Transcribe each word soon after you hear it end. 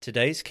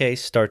Today's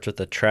case starts with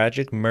a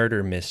tragic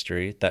murder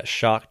mystery that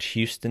shocked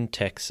Houston,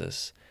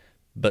 Texas,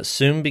 but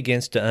soon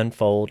begins to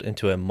unfold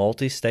into a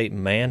multi-state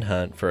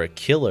manhunt for a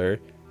killer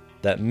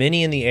that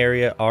many in the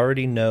area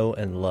already know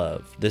and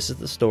love. This is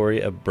the story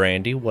of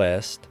Brandy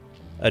West,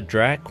 a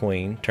drag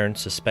queen turned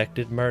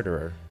suspected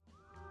murderer.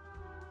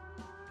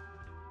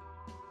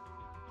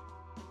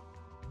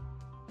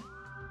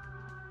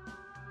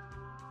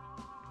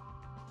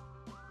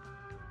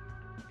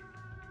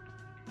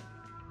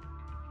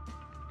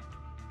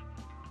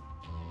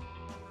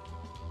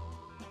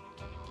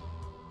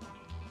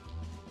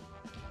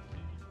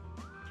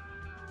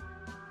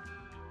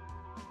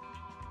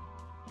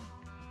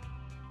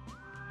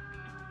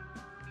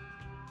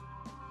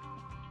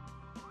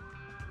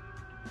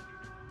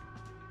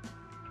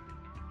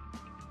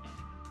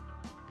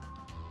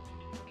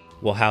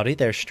 Well, howdy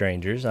there,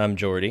 strangers. I'm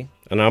Jordy.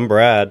 And I'm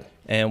Brad.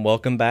 And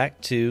welcome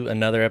back to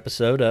another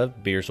episode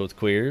of Beers with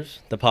Queers,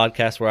 the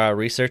podcast where I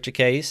research a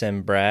case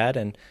and Brad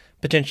and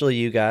potentially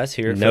you guys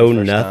hear it for Know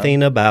the first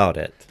nothing time. about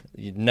it.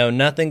 You know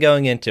nothing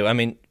going into it. I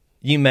mean,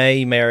 you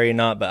may or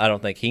not, but I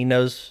don't think he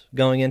knows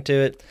going into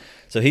it.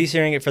 So he's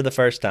hearing it for the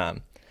first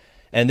time.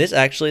 And this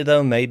actually,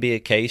 though, may be a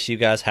case you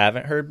guys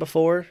haven't heard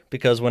before,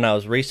 because when I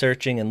was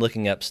researching and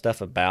looking up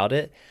stuff about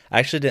it, I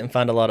actually didn't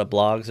find a lot of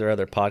blogs or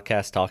other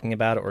podcasts talking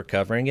about it or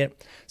covering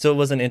it. So it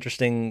was an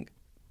interesting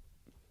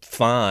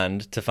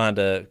find to find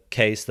a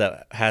case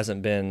that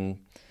hasn't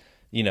been,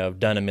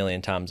 done a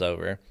million times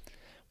over,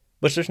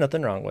 which there's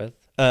nothing wrong with.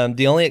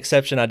 The only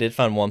exception, I did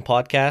find one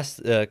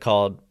podcast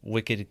called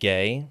Wicked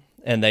Gay,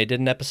 and they did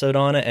an episode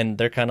on it, and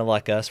they're kind of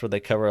like us where they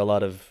cover a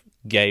lot of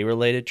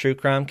gay-related true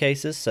crime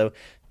cases, so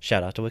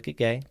shout out to Wicked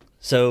Gay.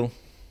 So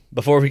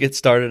before we get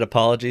started,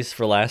 apologies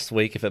for last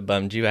week if it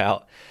bummed you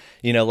out.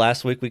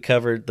 Last week we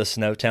covered the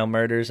Snowtown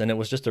murders, and it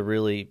was just a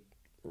really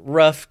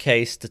rough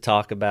case to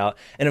talk about.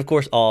 And of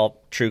course,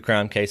 all true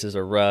crime cases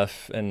are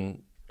rough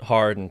and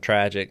hard and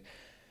tragic.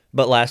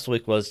 But last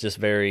week was just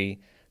very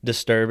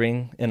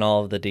disturbing in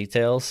all of the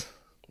details.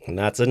 And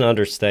that's an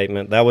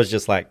understatement. That was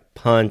just like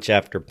punch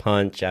after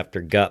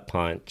gut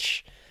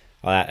punch.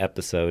 That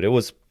episode.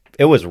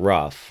 It was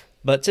rough.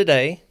 But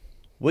today,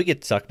 we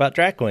get to talk about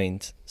drag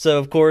queens. So,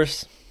 of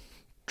course,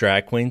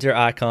 drag queens are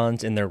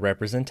icons in their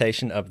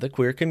representation of the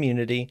queer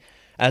community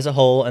as a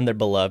whole, and they're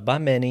beloved by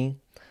many.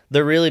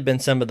 They've really been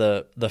some of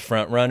the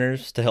front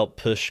runners to help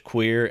push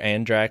queer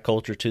and drag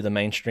culture to the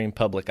mainstream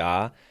public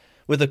eye,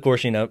 with, of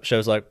course,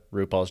 shows like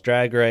RuPaul's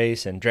Drag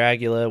Race and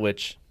Dragula,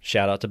 which,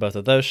 shout out to both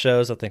of those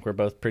shows. I think we're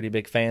both pretty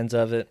big fans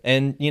of it.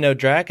 And,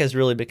 drag has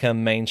really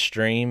become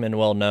mainstream and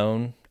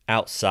well-known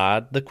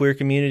outside the queer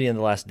community in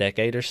the last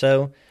decade or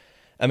so.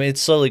 I mean,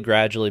 it's slowly,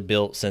 gradually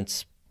built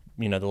since,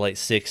 the late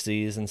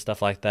 60s and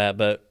stuff like that.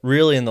 But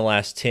really in the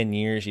last 10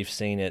 years, you've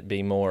seen it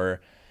be more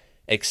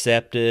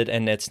accepted.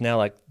 And it's now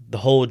like the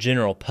whole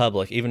general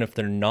public, even if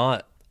they're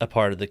not a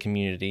part of the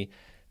community,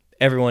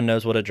 everyone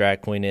knows what a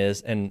drag queen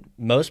is. And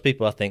most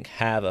people, I think,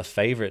 have a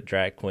favorite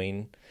drag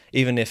queen.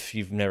 Even if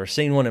you've never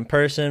seen one in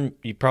person,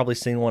 you've probably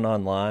seen one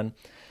online.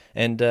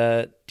 And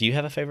do you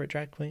have a favorite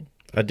drag queen?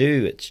 I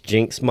do. It's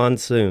Jinx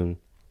Monsoon.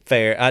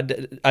 Fair.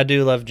 I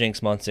do love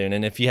Jinx Monsoon,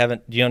 and if you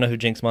don't know who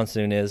Jinx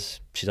Monsoon is,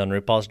 she's on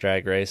RuPaul's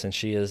Drag Race, and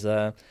she is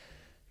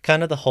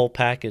kind of the whole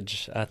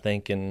package, I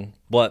think, and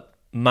what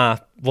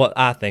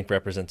I think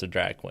represents a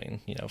drag queen.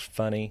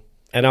 Funny.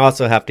 And I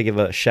also have to give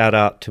a shout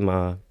out to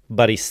my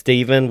buddy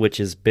Steven, which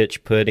is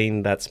Bitch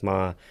Pudding. That's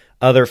my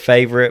other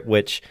favorite,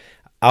 which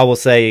I will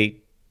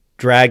say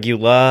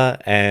Dragula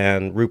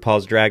and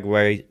RuPaul's Drag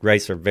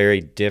Race are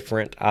very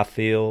different, I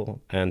feel,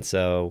 and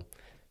so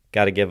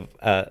got to give...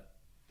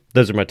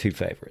 those are my two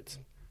favorites.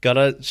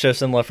 Gotta show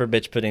some love for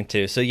Bitch Pudding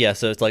too. So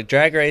it's like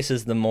Drag Race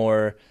is the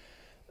more,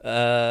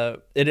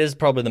 it is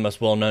probably the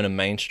most well-known and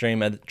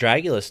mainstream.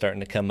 Dragula is starting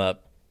to come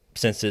up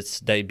since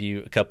its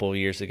debut a couple of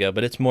years ago,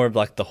 but it's more of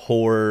like the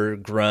horror,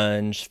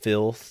 grunge,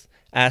 filth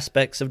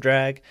aspects of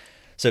drag.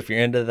 So if you're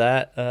into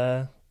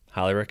that,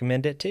 highly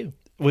recommend it too.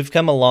 We've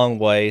come a long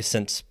way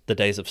since the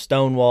days of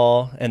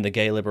Stonewall and the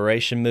gay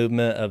liberation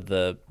movement of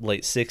the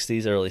late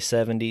 60s, early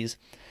 70s.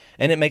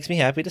 And it makes me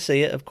happy to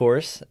see it, of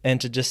course,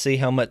 and to just see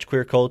how much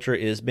queer culture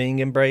is being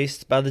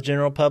embraced by the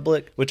general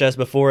public, which as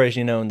before, as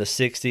you know, in the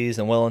 60s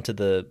and well into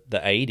the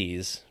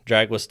 80s,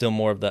 drag was still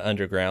more of the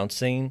underground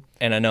scene.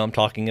 And I know I'm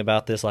talking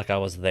about this like I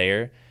was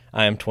there.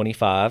 I am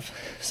 25,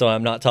 so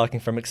I'm not talking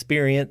from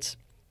experience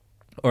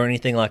or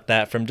anything like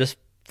that.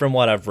 From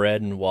what I've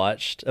read and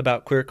watched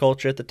about queer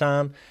culture at the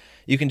time,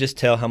 you can just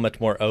tell how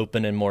much more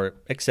open and more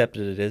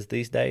accepted it is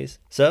these days.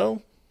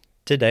 So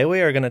today we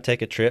are going to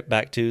take a trip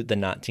back to the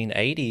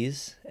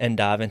 1980s and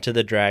dive into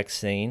the drag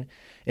scene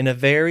in a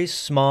very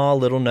small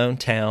little known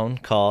town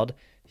called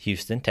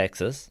Houston,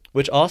 Texas,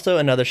 which also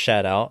another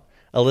shout out,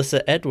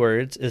 Alyssa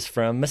Edwards is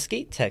from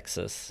Mesquite,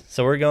 Texas.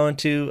 So we're going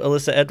to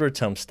Alyssa Edwards'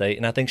 home state,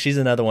 and I think she's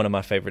another one of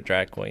my favorite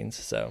drag queens.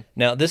 So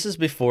now this is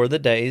before the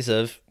days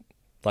of,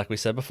 like we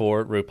said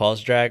before,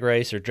 RuPaul's Drag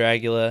Race or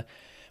Dragula,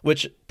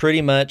 which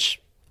pretty much,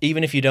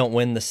 even if you don't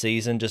win the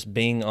season, just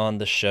being on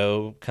the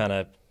show kind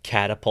of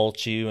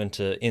catapults you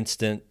into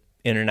instant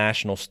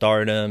international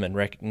stardom and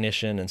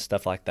recognition and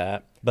stuff like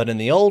that. But in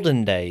the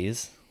olden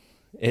days,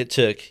 it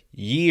took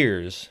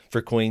years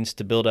for queens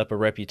to build up a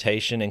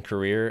reputation and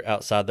career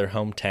outside their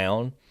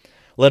hometown,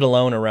 let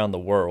alone around the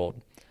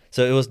world.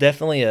 So it was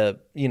definitely a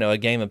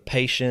game of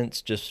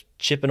patience, just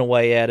chipping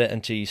away at it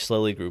until you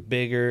slowly grew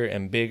bigger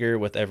and bigger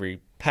with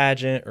every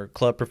pageant or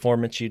club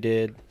performance you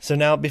did. So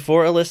now,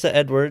 before Alyssa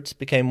Edwards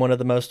became one of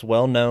the most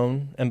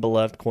well-known and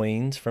beloved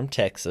queens from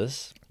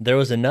Texas, there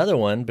was another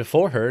one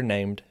before her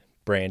named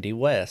Brandy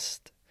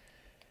West.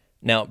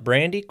 Now,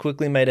 Brandy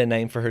quickly made a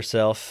name for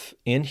herself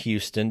in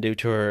Houston due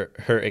to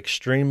her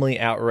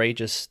extremely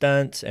outrageous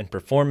stunts and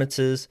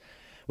performances,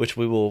 which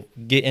we will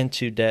get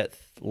into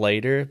depth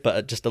later,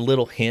 but just a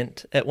little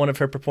hint at one of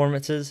her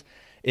performances.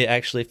 It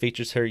actually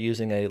features her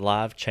using a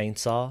live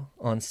chainsaw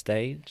on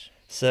stage.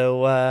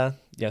 So,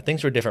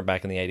 things were different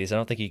back in the 80s. I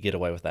don't think you get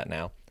away with that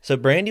now. So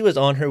Brandy was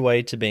on her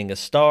way to being a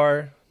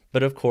star,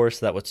 but of course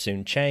that would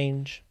soon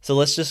change. So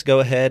let's just go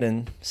ahead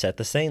and set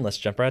the scene. Let's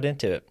jump right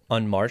into it.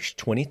 On March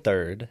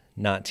 23rd,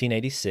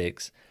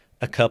 1986,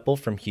 a couple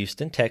from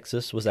Houston,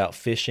 Texas was out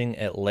fishing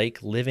at Lake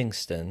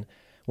Livingston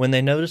when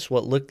they noticed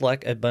what looked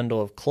like a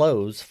bundle of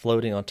clothes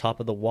floating on top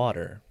of the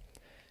water.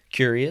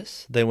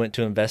 Curious, they went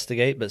to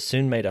investigate, but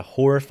soon made a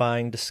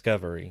horrifying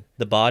discovery.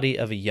 The body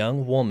of a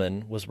young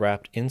woman was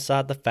wrapped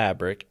inside the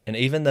fabric, and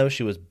even though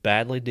she was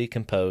badly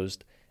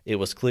decomposed, it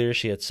was clear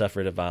she had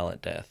suffered a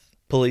violent death.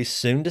 Police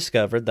soon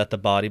discovered that the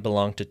body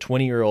belonged to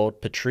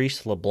 20-year-old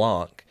Patrice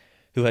LeBlanc,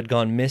 who had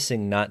gone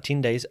missing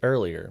 19 days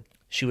earlier.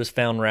 She was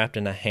found wrapped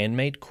in a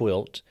handmade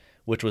quilt,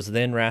 which was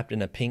then wrapped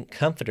in a pink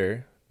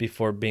comforter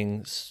before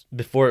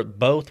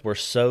both were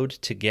sewed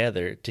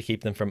together to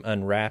keep them from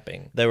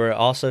unwrapping. They were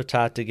also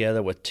tied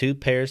together with 2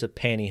 pairs of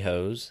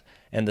pantyhose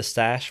and the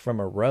sash from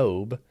a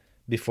robe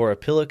before a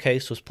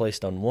pillowcase was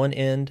placed on one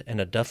end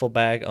and a duffel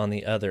bag on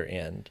the other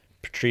end.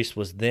 Patrice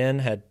then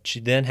had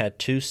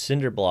 2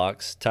 cinder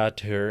blocks tied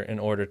to her in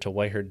order to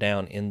weigh her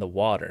down in the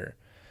water.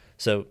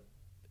 So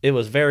it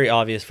was very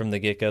obvious from the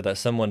get-go that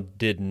someone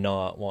did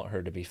not want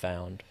her to be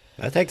found.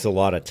 That takes a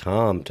lot of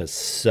time to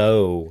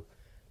sew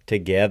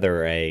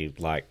together a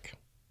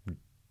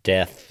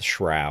death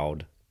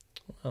shroud.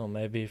 Oh,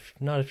 maybe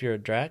not if you're a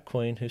drag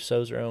queen who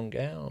sews her own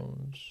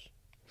gowns.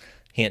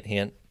 Hint,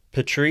 hint.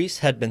 Patrice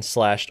had been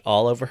slashed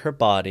all over her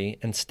body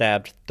and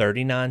stabbed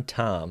 39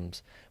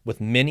 times, with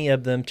many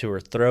of them to her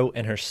throat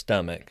and her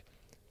stomach.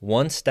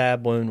 One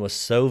stab wound was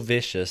so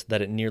vicious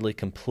that it nearly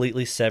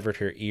completely severed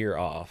her ear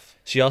off.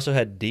 She also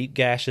had deep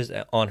gashes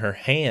on her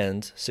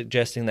hands,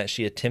 suggesting that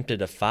she attempted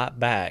to fight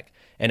back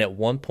and at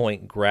one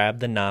point grabbed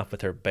the knife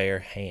with her bare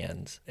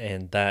hands.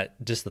 And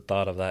just the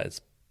thought of that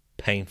is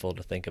painful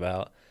to think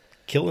about.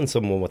 Killing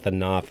someone with a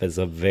knife is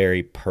a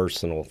very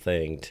personal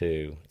thing,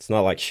 too. It's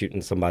not like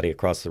shooting somebody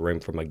across the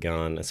room from a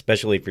gun,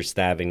 especially if you're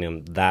stabbing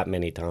them that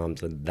many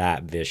times and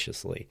that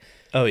viciously.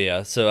 Oh,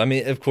 yeah. So, I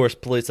mean, of course,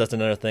 police, that's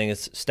another thing.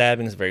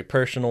 Stabbing is a very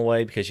personal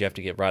way because you have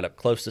to get right up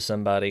close to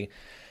somebody.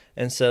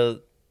 And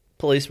so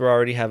police were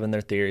already having their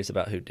theories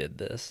about who did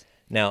this.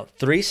 Now,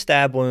 3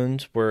 stab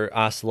wounds were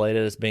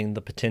isolated as being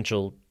the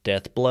potential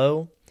death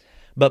blow,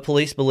 but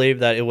police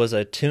believed that it was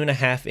a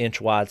 2.5-inch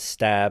wide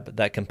stab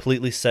that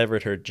completely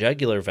severed her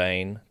jugular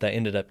vein that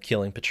ended up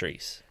killing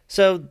Patrice.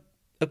 So,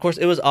 of course,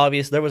 it was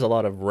obvious there was a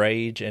lot of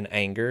rage and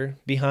anger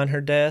behind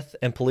her death,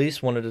 and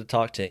police wanted to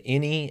talk to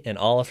any and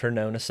all of her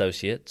known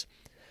associates,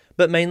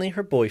 but mainly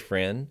her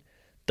boyfriend,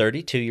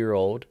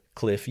 32-year-old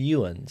Cliff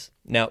Ewens.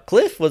 Now,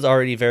 Cliff was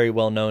already very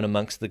well known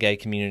amongst the gay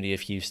community of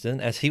Houston,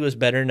 as he was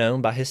better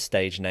known by his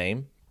stage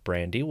name,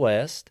 Brandy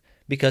West,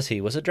 because he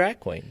was a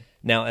drag queen.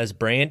 Now, as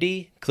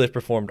Brandy, Cliff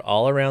performed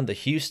all around the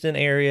Houston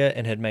area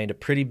and had made a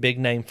pretty big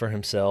name for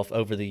himself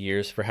over the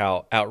years for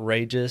how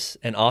outrageous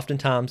and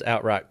oftentimes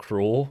outright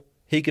cruel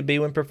he could be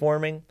when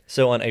performing.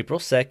 So on April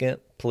 2nd,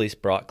 police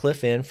brought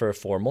Cliff in for a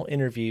formal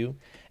interview,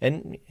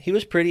 and he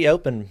was pretty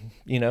open.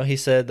 He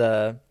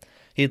said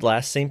he'd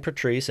last seen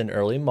Patrice in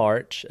early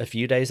March, a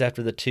few days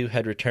after the two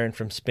had returned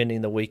from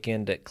spending the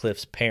weekend at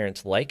Cliff's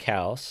parents' lake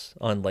house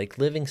on Lake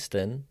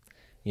Livingston,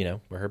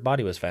 where her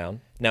body was found.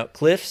 Now,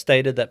 Cliff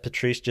stated that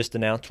Patrice just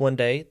announced one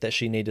day that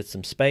she needed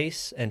some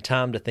space and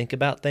time to think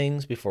about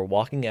things before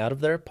walking out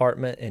of their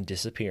apartment and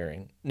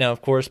disappearing. Now,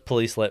 of course,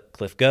 police let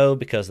Cliff go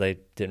because they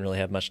didn't really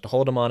have much to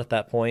hold him on at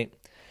that point,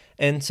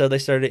 and so they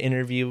started to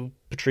interview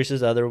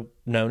Patrice's other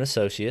known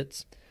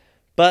associates.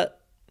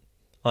 But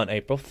on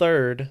April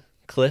 3rd,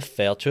 Cliff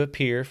failed to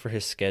appear for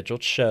his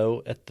scheduled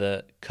show at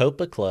the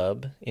Copa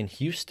Club in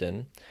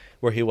Houston,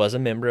 where he was a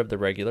member of the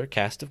regular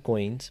cast of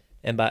Queens.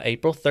 And by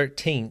April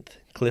 13th,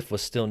 Cliff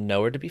was still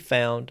nowhere to be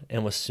found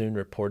and was soon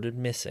reported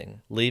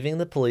missing, leaving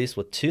the police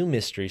with 2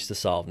 mysteries to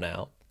solve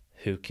now.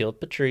 Who killed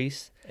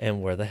Patrice,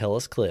 and where the hell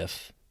is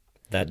Cliff?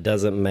 That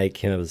doesn't make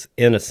his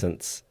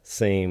innocence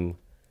seem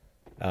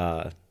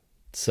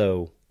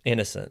so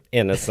innocent.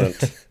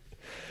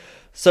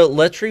 So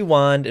let's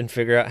rewind and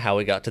figure out how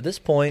we got to this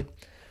point.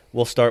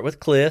 We'll start with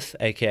Cliff,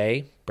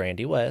 a.k.a.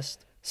 Brandy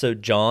West. So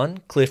John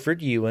Clifford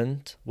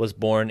Ewens was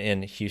born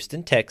in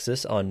Houston,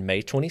 Texas on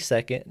May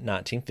 22nd,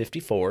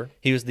 1954.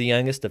 He was the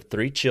youngest of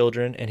 3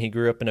 children, and he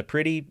grew up in a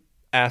pretty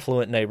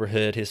affluent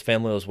neighborhood. His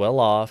family was well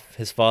off.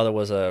 His father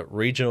was a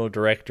regional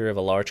director of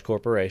a large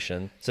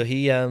corporation. So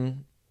he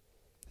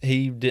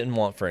didn't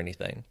want for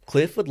anything.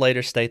 Cliff would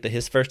later state that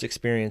his first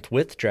experience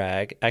with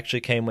drag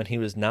actually came when he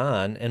was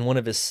 9, and one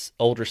of his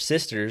older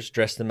sisters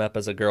dressed him up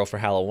as a girl for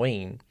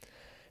Halloween.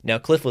 Now,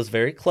 Cliff was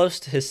very close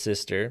to his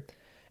sister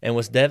and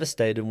was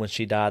devastated when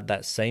she died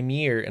that same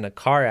year in a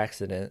car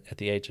accident at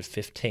the age of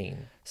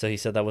 15. So he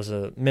said that was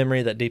a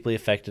memory that deeply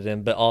affected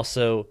him, but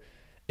also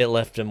it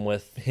left him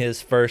with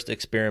his first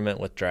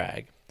experiment with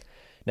drag.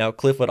 Now,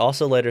 Cliff would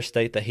also later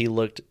state that he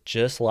looked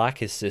just like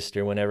his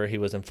sister whenever he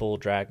was in full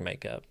drag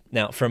makeup.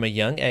 Now, from a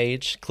young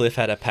age, Cliff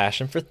had a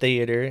passion for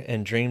theater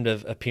and dreamed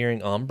of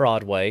appearing on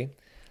Broadway.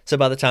 So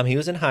by the time he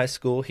was in high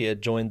school, he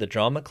had joined the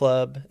drama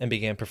club and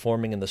began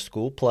performing in the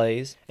school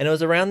plays. And it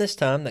was around this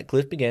time that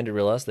Cliff began to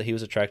realize that he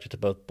was attracted to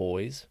both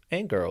boys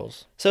and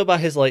girls. So by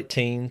his late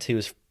teens, he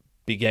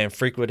began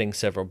frequenting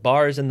several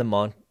bars in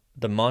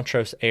the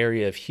Montrose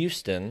area of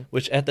Houston,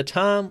 which at the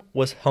time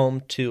was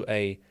home to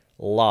a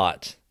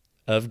lot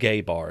of gay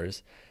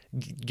bars.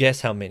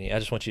 Guess how many? I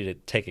just want you to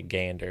take a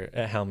gander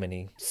at how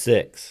many.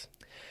 6.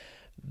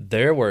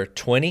 There were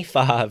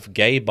 25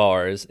 gay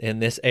bars in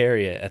this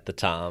area at the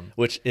time,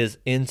 which is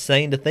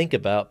insane to think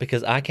about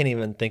because I can't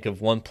even think of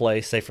one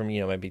place, say from,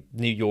 maybe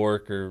New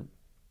York or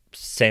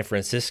San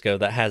Francisco,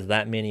 that has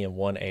that many in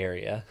one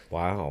area.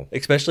 Wow.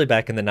 Especially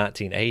back in the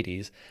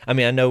 1980s. I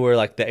mean, I know where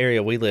like the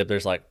area we live,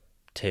 there's like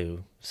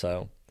 2.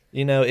 So,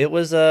 it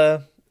was,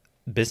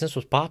 business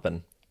was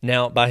popping.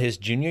 Now, by his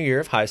junior year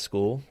of high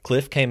school,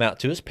 Cliff came out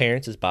to his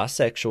parents as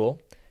bisexual.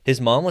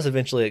 His mom was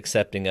eventually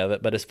accepting of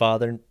it, but his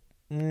father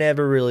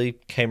never really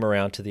came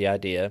around to the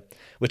idea,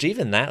 which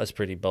even that was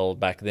pretty bold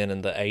back then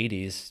in the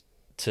 80s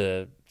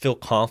to feel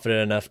confident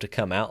enough to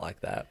come out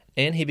like that.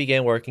 And he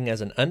began working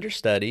as an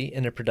understudy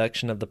in a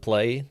production of the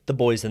play The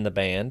Boys in the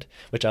Band,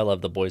 which I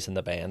love The Boys in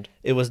the Band.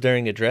 It was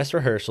during a dress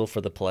rehearsal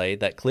for the play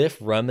that Cliff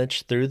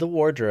rummaged through the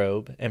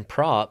wardrobe and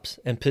props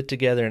and put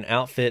together an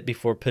outfit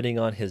before putting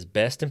on his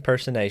best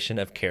impersonation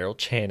of Carol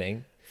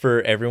Channing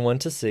for everyone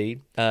to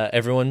see.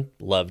 Everyone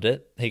loved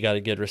it. He got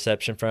a good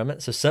reception from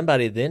it. So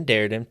somebody then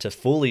dared him to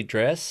fully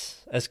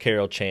dress as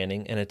Carol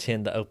Channing and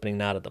attend the opening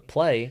night of the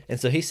play. And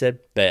so he said,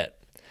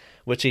 bet,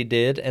 which he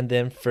did. And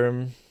then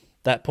from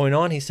that point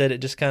on, he said it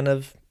just kind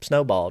of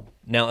snowballed.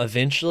 Now,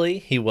 eventually,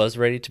 he was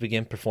ready to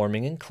begin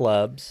performing in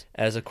clubs,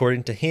 as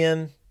according to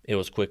him, it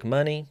was quick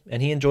money,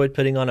 and he enjoyed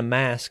putting on a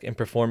mask and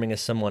performing as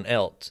someone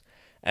else.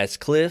 As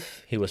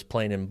Cliff, he was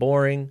plain and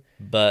boring,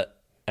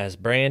 but as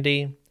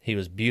Brandy, he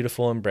was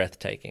beautiful and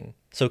breathtaking.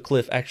 So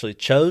Cliff actually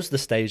chose the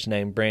stage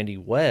name Brandy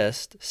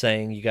West,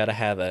 saying you got to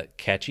have a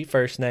catchy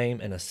first name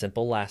and a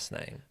simple last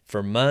name.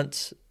 For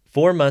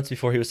 4 months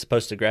before he was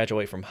supposed to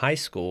graduate from high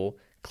school,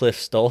 Cliff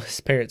stole his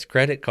parents'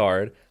 credit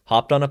card,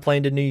 hopped on a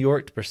plane to New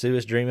York to pursue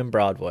his dream in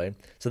Broadway.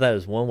 So that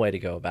was one way to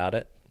go about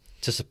it.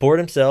 To support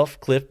himself,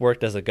 Cliff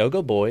worked as a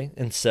go-go boy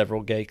in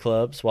several gay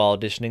clubs while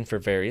auditioning for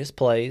various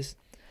plays.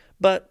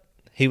 But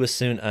he was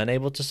soon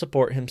unable to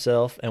support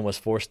himself and was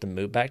forced to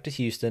move back to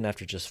Houston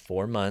after just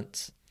 4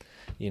 months.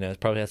 It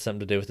probably had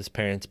something to do with his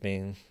parents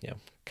being,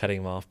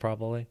 cutting him off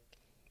probably.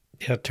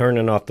 Yeah,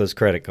 turning off those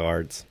credit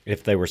cards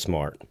if they were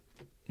smart.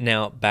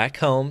 Now, back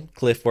home,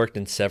 Cliff worked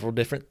in several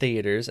different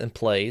theaters and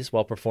plays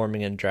while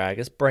performing in drag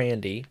as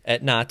Brandy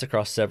at nights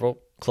across several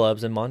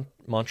clubs in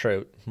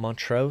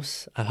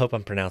Montrose. I hope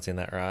I'm pronouncing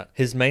that right.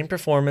 His main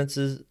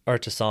performances are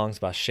to songs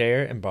by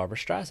Cher and Barbra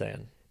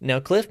Streisand.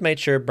 Now, Cliff made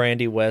sure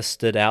Brandy West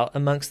stood out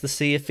amongst the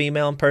sea of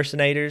female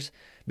impersonators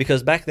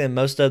because back then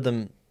most of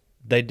them,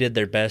 they did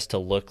their best to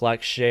look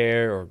like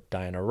Cher or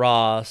Diana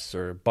Ross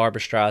or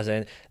Barbra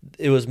Streisand.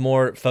 It was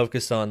more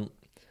focused on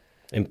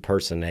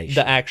impersonation,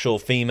 the actual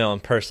female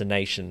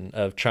impersonation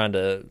of trying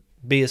to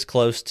be as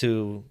close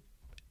to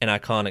an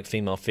iconic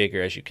female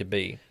figure as you could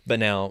be. But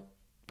now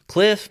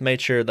Cliff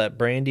made sure that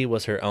Brandy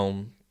was her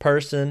own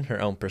person,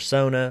 her own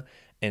persona,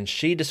 and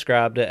she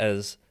described it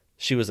as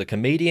she was a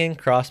comedian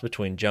crossed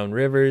between Joan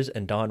Rivers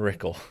and Don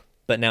Rickles.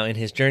 But now in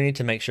his journey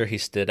to make sure he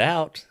stood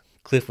out,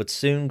 Cliff would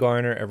soon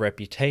garner a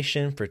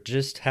reputation for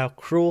just how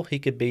cruel he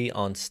could be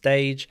on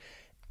stage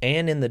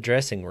and in the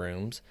dressing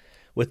rooms,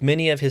 with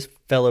many of his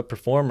fellow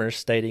performers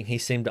stating he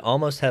seemed to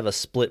almost have a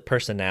split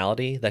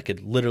personality that could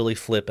literally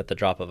flip at the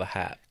drop of a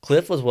hat.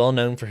 Cliff was well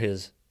known for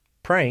his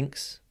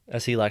pranks,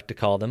 as he liked to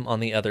call them, on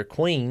the other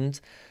queens,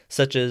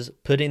 such as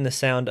putting the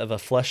sound of a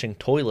flushing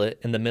toilet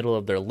in the middle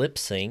of their lip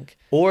sync,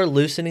 or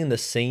loosening the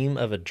seam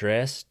of a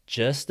dress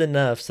just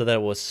enough so that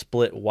it was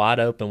split wide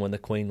open when the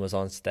queen was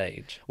on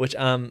stage. Which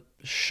I'm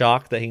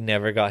shocked that he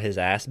never got his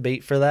ass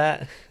beat for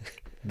that.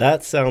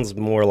 That sounds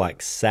more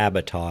like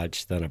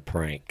sabotage than a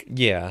prank.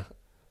 Yeah.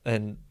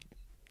 And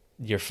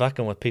you're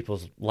fucking with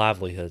people's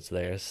livelihoods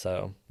there,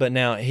 so. But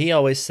now, he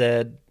always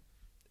said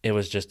it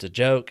was just a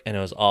joke and it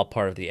was all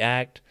part of the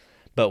act.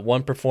 But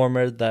one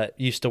performer that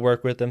used to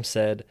work with him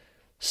said,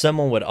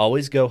 Someone would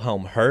always go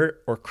home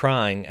hurt or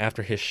crying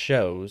after his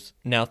shows.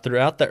 Now,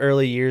 throughout the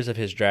early years of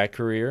his drag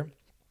career,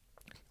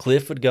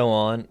 Cliff would go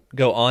on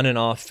and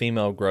off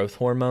female growth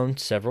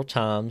hormones several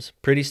times.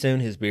 Pretty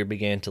soon his beard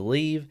began to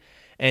leave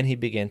and he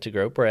began to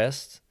grow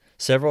breasts.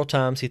 Several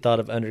times he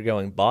thought of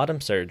undergoing bottom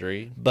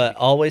surgery, but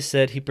always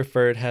said he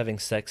preferred having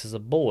sex as a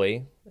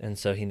boy, and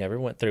so he never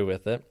went through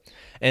with it.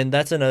 And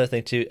that's another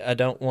thing too.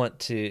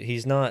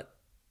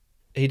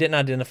 He didn't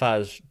identify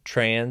as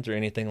trans or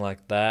anything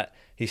like that.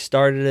 He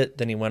started it,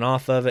 then he went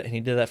off of it, and he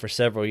did that for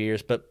several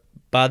years. But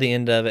by the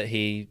end of it,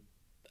 he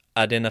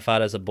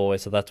identified as a boy,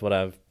 so that's what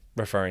I'm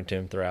referring to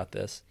him throughout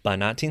this. By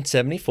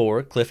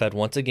 1974, Cliff had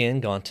once again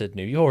gone to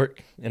New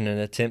York in an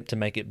attempt to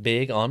make it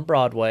big on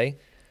Broadway,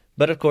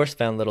 but of course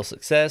found little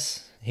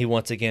success. He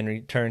once again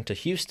returned to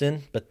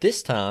Houston, but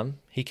this time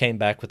he came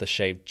back with a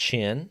shaved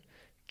chin,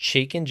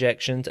 cheek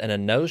injections, and a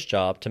nose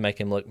job to make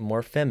him look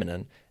more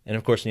feminine. And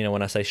of course,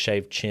 when I say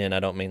shaved chin, I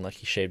don't mean like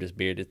he shaved his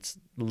beard. It's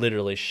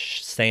literally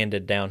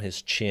sanded down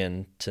his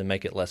chin to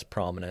make it less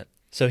prominent.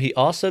 So he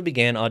also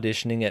began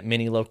auditioning at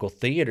many local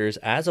theaters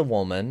as a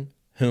woman,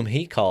 whom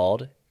he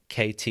called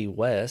KT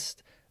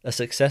West, a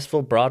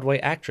successful Broadway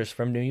actress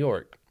from New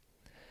York,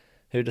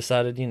 who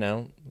decided,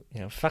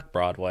 fuck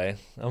Broadway.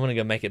 I'm going to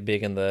go make it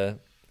big in the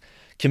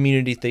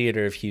community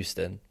theater of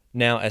Houston.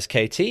 Now, as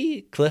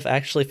KT, Cliff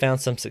actually found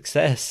some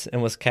success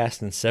and was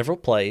cast in several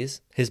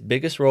plays. His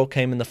biggest role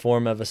came in the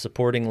form of a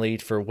supporting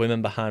lead for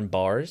Women Behind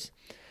Bars,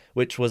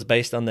 which was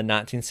based on the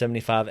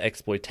 1975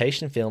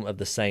 exploitation film of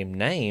the same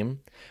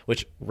name,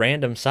 which,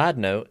 random side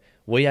note,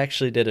 we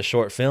actually did a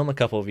short film a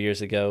couple of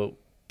years ago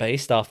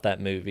based off that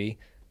movie,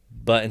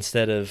 but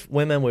instead of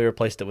women, we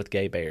replaced it with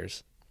gay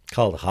bears.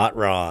 Called Hot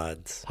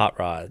Rods. Hot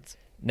Rods.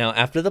 Now,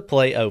 after the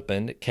play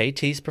opened,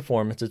 KT's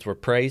performances were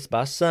praised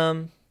by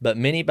some, but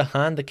many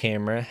behind the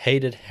camera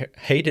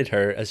hated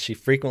her as she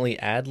frequently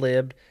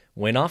ad-libbed,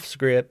 went off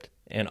script,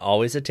 and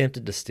always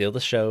attempted to steal the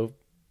show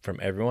from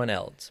everyone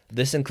else.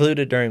 This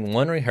included during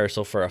one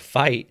rehearsal for a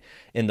fight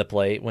in the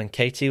play when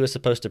KT was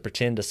supposed to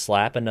pretend to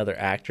slap another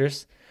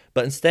actress,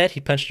 but instead he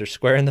punched her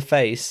square in the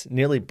face,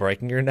 nearly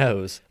breaking her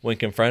nose. When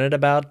confronted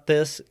about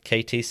this,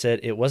 KT said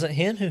it wasn't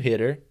him who hit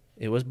her,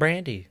 it was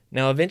Brandy.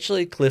 Now,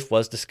 eventually Cliff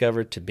was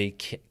discovered to be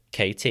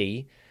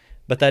KT,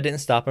 but that didn't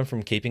stop him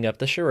from keeping up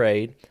the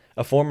charade.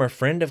 A former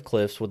friend of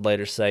Cliff's would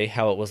later say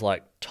how it was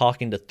like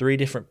talking to 3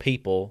 different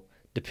people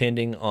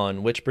depending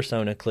on which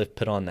persona Cliff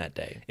put on that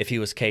day. If he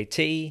was KT,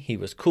 he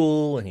was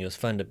cool and he was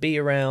fun to be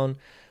around,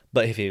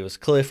 but if he was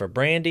Cliff or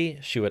Brandy,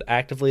 she would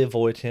actively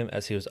avoid him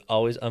as he was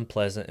always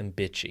unpleasant and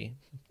bitchy.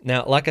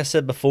 Now, like I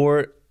said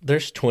before,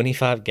 there's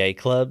 25 gay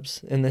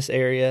clubs in this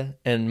area,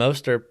 and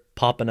most are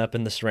popping up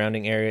in the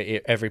surrounding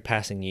area every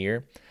passing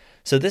year.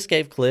 So this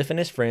gave Cliff and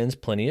his friends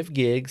plenty of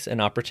gigs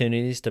and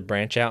opportunities to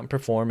branch out and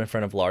perform in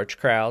front of large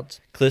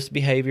crowds. Cliff's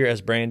behavior as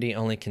Brandy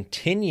only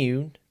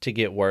continued to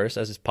get worse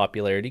as his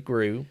popularity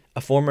grew. A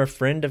former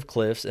friend of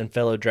Cliff's and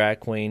fellow drag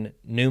queen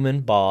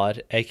Newman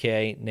Bod,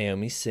 aka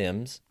Naomi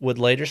Sims, would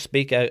later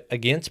speak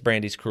against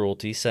Brandy's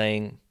cruelty,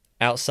 saying,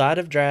 "Outside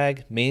of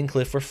drag, me and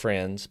Cliff were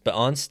friends, but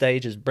on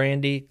stage as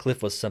Brandy,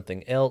 Cliff was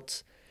something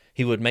else.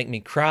 He would make me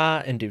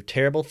cry and do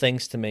terrible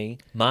things to me.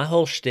 My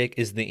whole shtick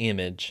is the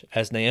image.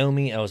 As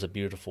Naomi, I was a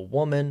beautiful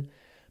woman,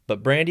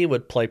 but Brandy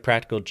would play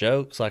practical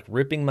jokes like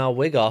ripping my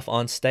wig off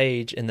on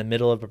stage in the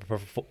middle of a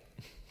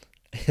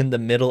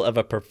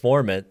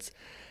performance.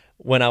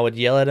 When I would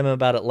yell at him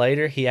about it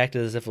later, he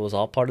acted as if it was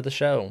all part of the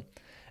show."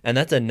 And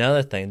that's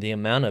another thing, the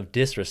amount of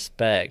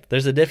disrespect.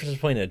 There's a difference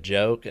between a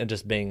joke and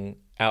just being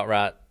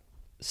outright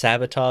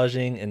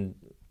sabotaging and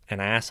an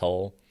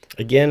asshole.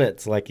 Again,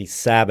 it's like he's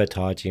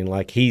sabotaging.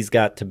 Like he's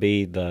got to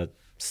be the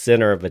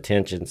center of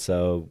attention,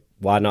 so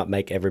why not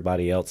make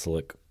everybody else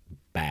look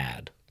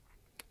bad?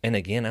 And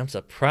again, I'm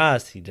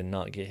surprised he did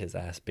not get his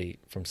ass beat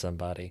from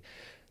somebody.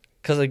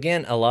 Because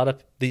again, a lot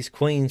of these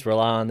queens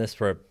rely on this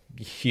for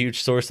a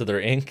huge source of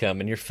their income,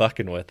 and you're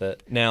fucking with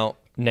it. Now,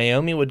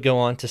 Naomi would go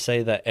on to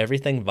say that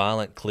everything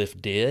violent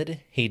Cliff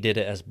did, he did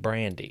it as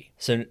Brandy.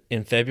 So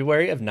in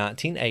February of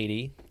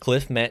 1980,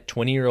 Cliff met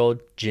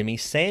 20-year-old Jimmy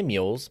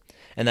Samuels,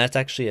 and that's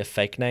actually a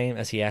fake name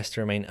as he asked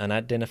to remain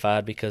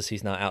unidentified because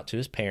he's not out to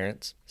his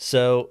parents.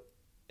 So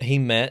he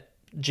met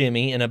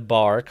Jimmy in a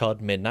bar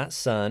called Midnight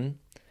Sun.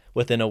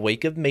 Within a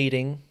week of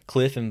meeting,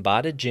 Cliff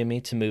invited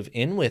Jimmy to move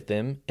in with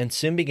him and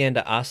soon began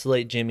to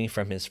isolate Jimmy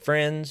from his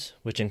friends,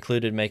 which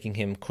included making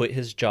him quit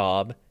his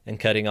job and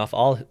cutting off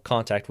all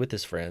contact with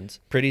his friends.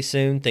 Pretty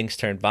soon, things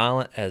turned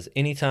violent as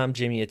anytime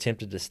Jimmy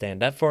attempted to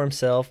stand up for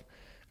himself,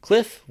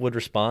 Cliff would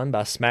respond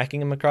by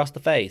smacking him across the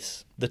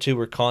face. The two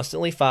were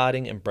constantly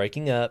fighting and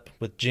breaking up,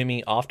 with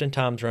Jimmy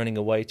oftentimes running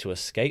away to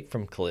escape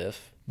from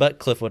Cliff. But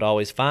Cliff would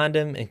always find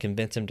him and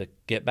convince him to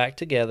get back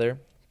together.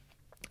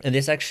 And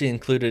this actually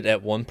included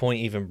at one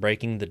point even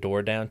breaking the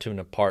door down to an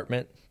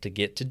apartment to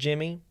get to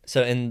Jimmy.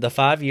 So in the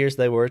 5 years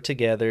they were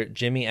together,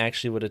 Jimmy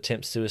actually would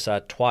attempt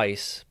suicide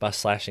twice by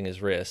slashing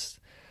his wrist.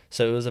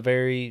 So it was a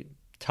very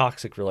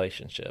toxic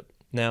relationship.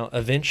 Now,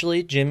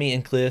 eventually, Jimmy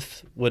and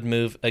Cliff would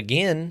move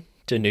again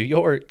to New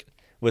York,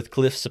 with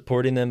Cliff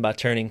supporting them by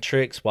turning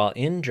tricks while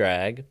in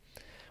drag,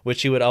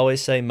 which he would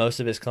always say most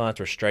of his clients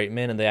were straight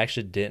men and they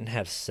actually didn't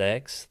have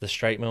sex. The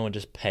straight men would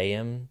just pay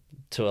him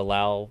to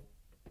allow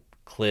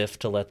Cliff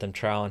to let them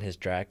try on his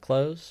drag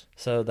clothes.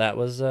 So that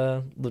was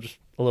just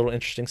a little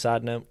interesting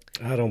side note.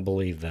 I don't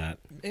believe that.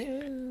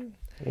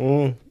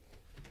 You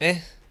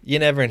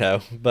never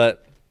know,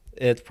 but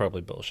it's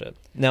probably bullshit.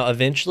 Now,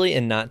 eventually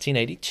in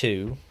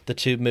 1982, the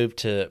two moved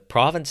to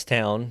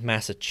Provincetown,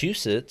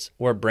 Massachusetts,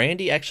 where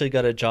Brandy actually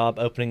got a job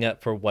opening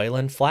up for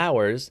Waylon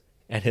Flowers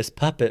and his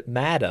puppet,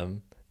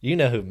 Madam. You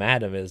know who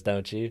Madam is,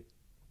 don't you?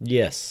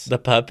 Yes. The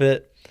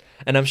puppet.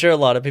 And I'm sure a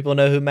lot of people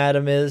know who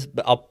Madam is,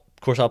 but of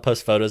course I'll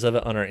post photos of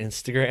it on our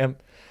Instagram.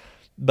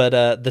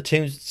 But the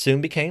two soon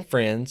became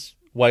friends.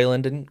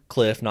 Waylon and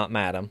Cliff, not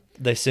Madam.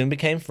 They soon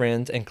became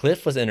friends, and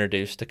Cliff was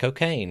introduced to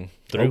cocaine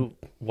through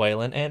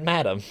Waylon and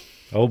Madam.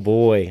 Oh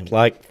boy,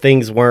 like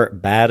things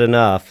weren't bad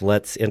enough.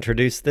 Let's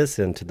introduce this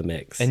into the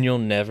mix. And you'll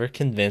never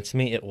convince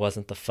me it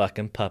wasn't the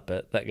fucking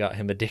puppet that got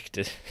him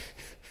addicted.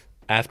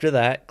 After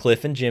that,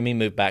 Cliff and Jimmy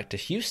moved back to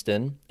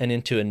Houston and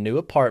into a new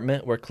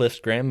apartment where Cliff's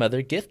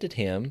grandmother gifted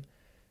him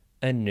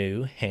a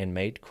new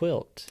handmade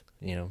quilt.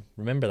 You know,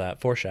 remember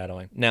that,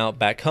 foreshadowing. Now,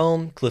 back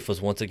home, Cliff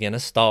was once again a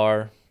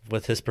star,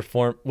 with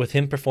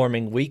him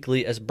performing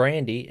weekly as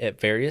Brandy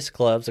at various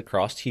clubs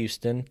across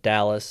Houston,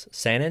 Dallas,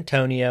 San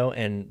Antonio,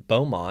 and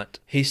Beaumont.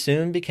 He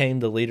soon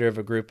became the leader of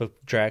a group of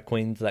drag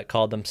queens that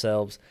called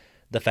themselves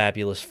the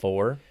Fabulous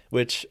Four,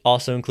 which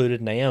also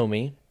included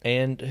Naomi,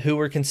 and who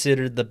were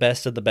considered the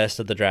best of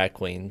the drag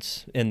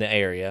queens in the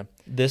area.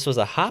 This was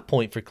a high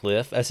point for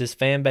Cliff as his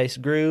fan base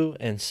grew,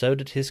 and so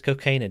did his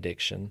cocaine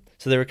addiction.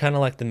 So they were kind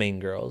of like the Mean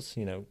Girls,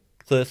 you know.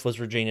 Cliff was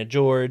Regina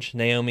George,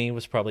 Naomi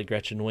was probably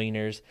Gretchen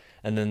Wieners,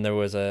 and then there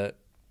was a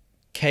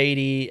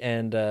Katie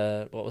and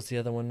what was the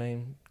other one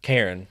named?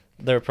 Karen.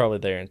 They were probably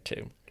there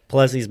too.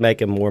 Plus, he's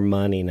making more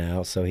money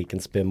now, so he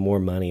can spend more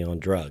money on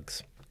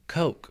drugs.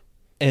 Coke.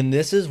 And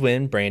this is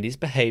when Brandy's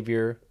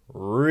behavior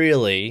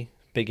really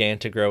began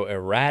to grow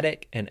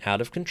erratic and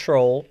out of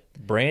control.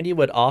 Brandy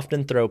would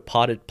often throw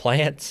potted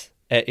plants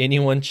at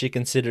anyone she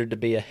considered to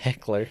be a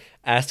heckler,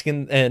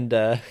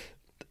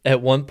 at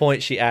one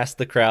point, she asked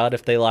the crowd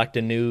if they liked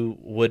a new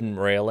wooden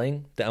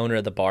railing the owner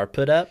of the bar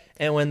put up.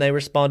 And when they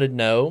responded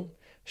no,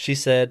 she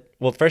said,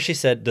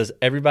 does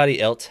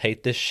everybody else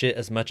hate this shit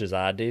as much as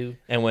I do?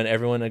 And when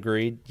everyone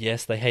agreed,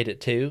 yes, they hate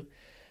it too,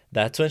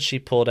 that's when she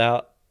pulled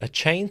out a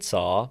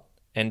chainsaw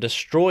and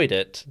destroyed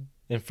it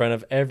in front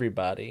of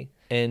everybody.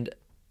 And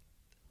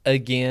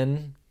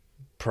again,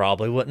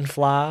 probably wouldn't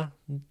fly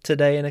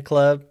today in a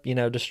club, you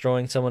know,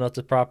 destroying someone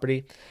else's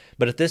property.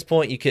 But at this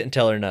point, you couldn't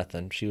tell her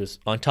nothing. She was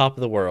on top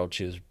of the world.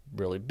 She was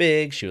really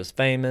big. She was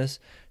famous.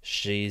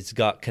 She's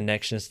got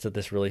connections to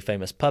this really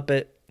famous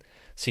puppet.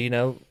 So, you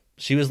know,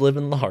 she was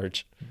living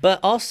large. But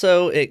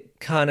also, it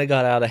kind of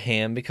got out of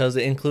hand because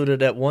it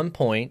included at one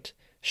point,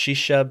 she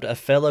shoved a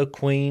fellow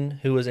queen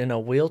who was in a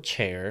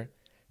wheelchair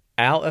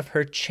out of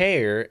her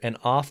chair and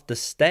off the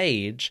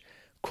stage,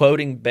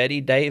 quoting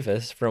Betty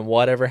Davis from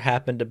Whatever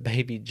Happened to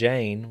Baby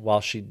Jane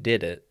while she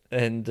did it.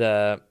 And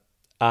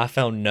I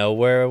found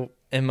nowhere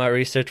in my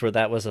research where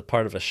that was a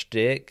part of a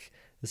shtick.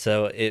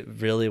 So it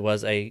really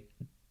was a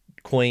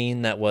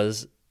queen that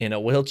was in a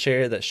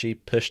wheelchair that she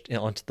pushed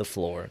onto the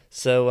floor.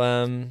 So,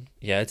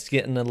 yeah, it's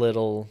getting a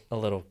little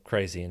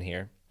crazy in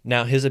here.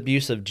 Now, his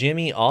abuse of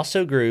Jimmy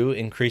also grew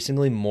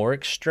increasingly more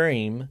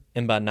extreme,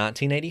 and by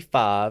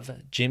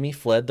 1985, Jimmy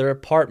fled their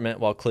apartment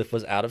while Cliff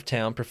was out of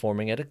town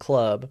performing at a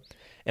club,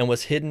 and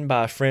was hidden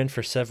by a friend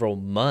for several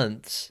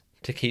months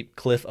to keep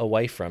Cliff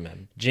away from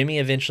him. Jimmy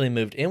eventually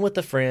moved in with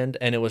a friend,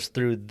 and it was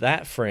through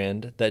that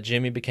friend that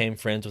Jimmy became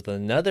friends with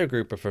another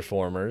group of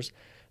performers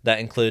that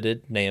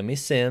included Naomi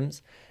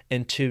Sims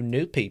and two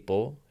new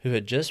people who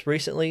had just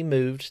recently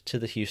moved to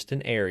the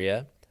Houston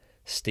area,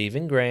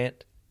 Stephen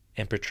Grant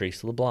and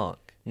Patrice LeBlanc.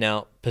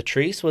 Now,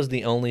 Patrice was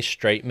the only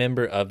straight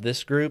member of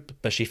this group,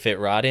 but she fit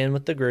right in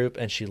with the group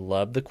and she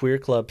loved the queer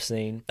club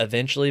scene.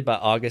 Eventually, by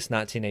August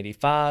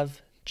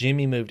 1985,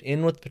 Jimmy moved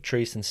in with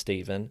Patrice and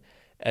Stephen.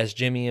 As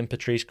Jimmy and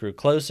Patrice grew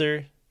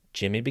closer,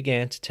 Jimmy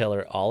began to tell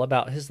her all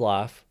about his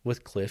life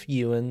with Cliff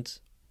Ewins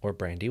or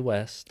Brandy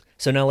West.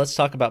 So now let's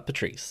talk about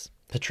Patrice.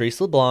 Patrice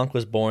LeBlanc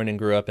was born and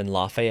grew up in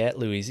Lafayette,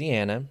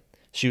 Louisiana.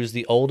 She was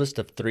the oldest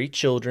of 3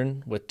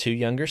 children with 2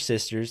 younger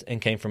sisters and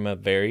came from a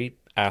very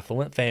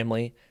affluent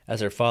family,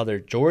 as her father,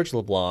 George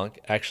LeBlanc,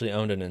 actually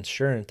owned an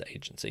insurance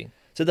agency.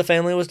 So the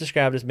family was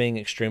described as being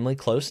extremely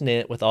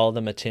close-knit, with all of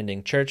them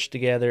attending church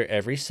together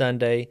every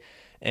Sunday,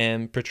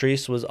 and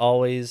Patrice was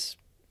always,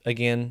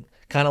 again,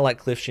 kind of like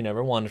Cliff, she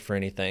never wanted for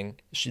anything.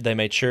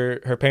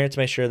 Her parents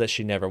made sure that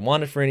she never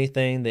wanted for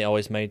anything. They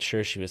always made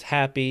sure she was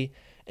happy,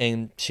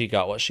 and she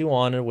got what she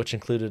wanted, which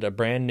included a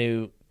brand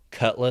new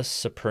Cutlass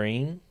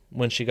Supreme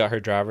when she got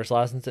her driver's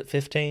license at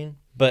 15.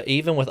 But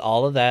even with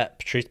all of that,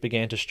 Patrice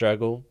began to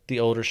struggle the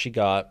older she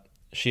got.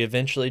 She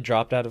eventually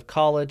dropped out of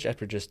college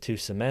after just 2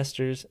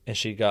 semesters, and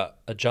she got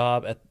a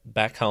job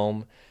back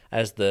home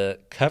as the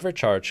cover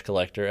charge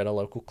collector at a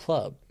local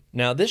club.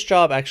 Now, this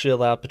job actually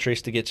allowed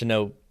Patrice to get to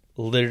know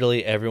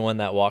literally everyone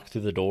that walked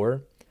through the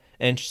door.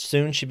 And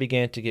soon she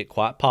began to get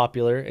quite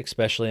popular,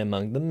 especially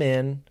among the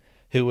men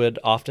who would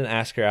often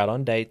ask her out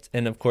on dates.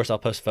 And of course, I'll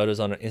post photos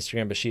on her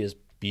Instagram, but she is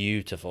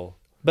beautiful.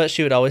 But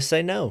she would always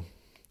say no.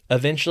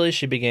 Eventually,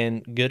 she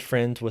began good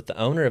friends with the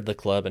owner of the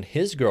club and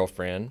his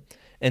girlfriend,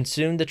 and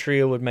soon the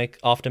trio would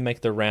often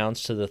make their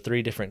rounds to the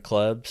 3 different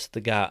clubs the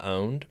guy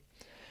owned,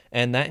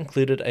 and that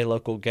included a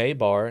local gay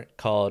bar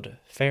called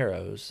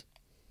Pharaoh's.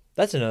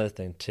 That's another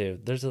thing too.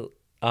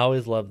 I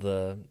always love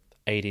the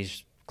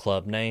 80s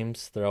club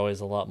names. They're always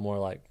a lot more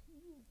like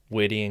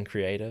witty and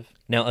creative.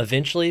 Now,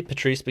 eventually,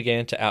 Patrice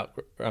began to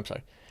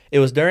It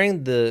was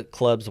during the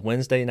club's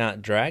Wednesday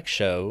night drag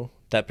show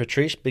that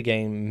Patrice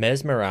became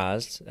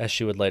mesmerized, as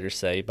she would later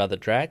say, by the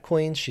drag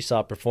queens she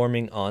saw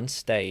performing on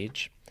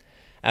stage.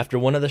 After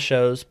one of the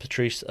shows,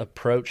 Patrice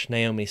approached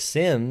Naomi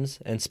Sims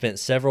and spent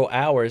several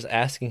hours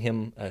asking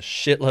him a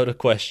shitload of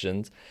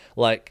questions,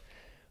 like,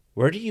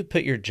 where do you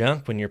put your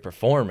junk when you're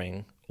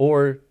performing?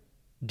 Or,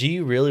 do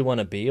you really want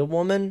to be a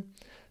woman?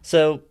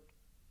 So,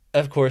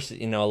 of course,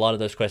 a lot of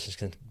those questions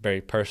can be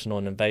very personal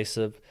and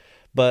invasive,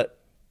 but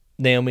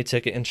Naomi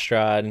took it in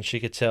stride, and she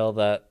could tell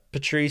that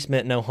Patrice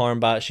meant no harm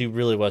by it. She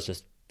really was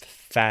just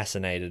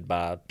fascinated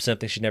by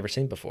something she'd never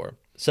seen before.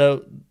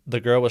 So the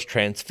girl was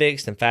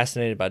transfixed and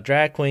fascinated by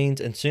drag queens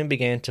and soon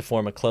began to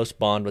form a close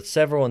bond with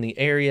several in the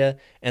area,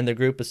 and the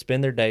group would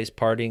spend their days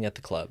partying at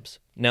the clubs.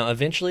 Now,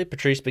 eventually,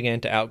 Patrice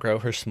began to outgrow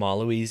her small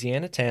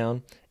Louisiana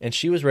town, and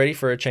she was ready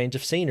for a change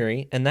of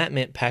scenery, and that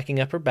meant packing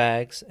up her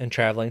bags and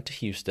traveling to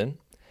Houston.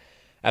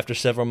 After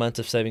several months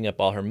of saving up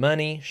all her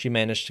money, she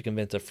managed to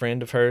convince a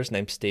friend of hers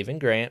named Stephen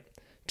Grant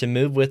to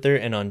move with her,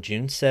 and on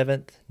June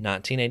 7th,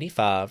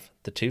 1985,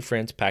 the 2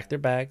 friends packed their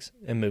bags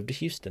and moved to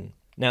Houston.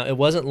 Now, it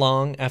wasn't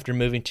long after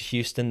moving to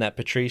Houston that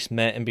Patrice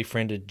met and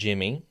befriended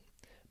Jimmy.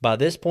 By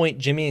this point,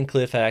 Jimmy and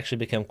Cliff had actually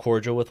become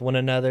cordial with one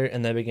another,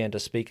 and they began to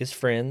speak as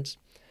friends.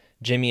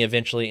 Jimmy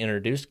eventually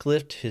introduced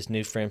Cliff to his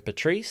new friend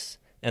Patrice,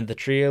 and the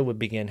trio would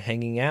begin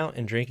hanging out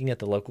and drinking at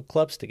the local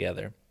clubs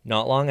together.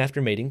 Not long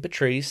after meeting,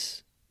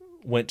 Patrice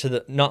went to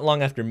the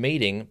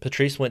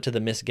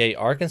Miss Gay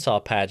Arkansas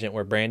pageant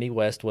where Brandy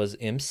West was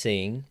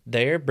emceeing.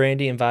 There,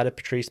 Brandy invited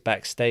Patrice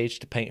backstage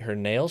to paint her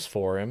nails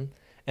for him,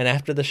 and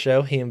after the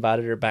show, he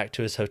invited her back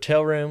to his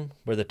hotel room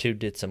where the two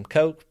did some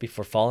coke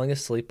before falling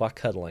asleep while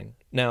cuddling.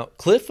 Now,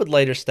 Cliff would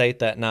later state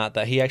that night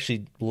that he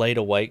actually laid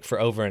awake for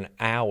over an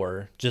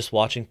hour just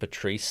watching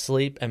Patrice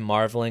sleep and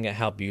marveling at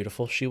how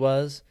beautiful she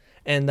was,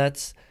 and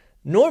that's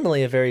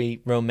normally a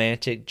very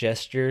romantic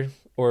gesture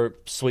or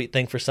sweet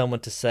thing for someone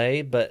to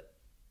say, but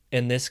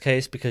in this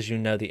case, because you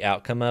know the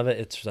outcome of it,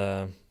 it's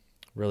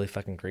really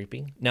fucking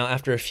creepy. Now,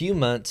 after a few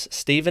months,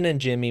 Stephen and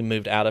Jimmy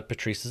moved out of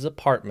Patrice's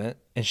apartment,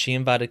 and she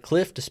invited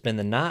Cliff to spend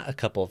the night a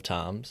couple of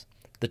times.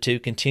 The two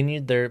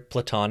continued their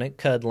platonic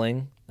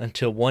cuddling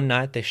until one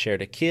night they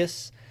shared a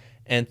kiss,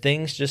 and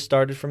things just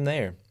started from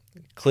there.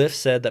 Cliff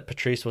said that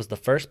Patrice was the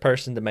first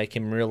person to make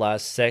him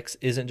realize sex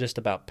isn't just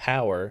about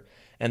power,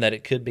 and that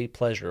it could be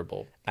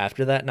pleasurable.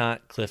 After that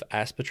night, Cliff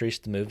asked Patrice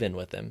to move in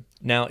with him.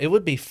 Now, it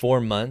would be 4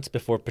 months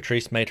before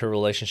Patrice made her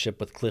relationship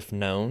with Cliff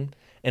known,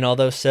 and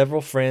although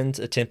several friends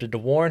attempted to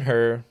warn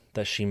her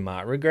that she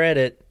might regret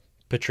it,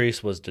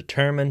 Patrice was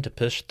determined to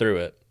push through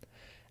it.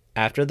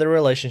 After the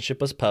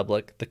relationship was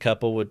public, the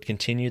couple would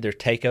continue their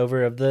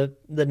takeover of the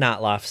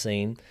nightlife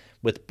scene,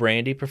 with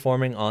Brandy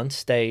performing on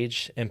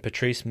stage and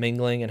Patrice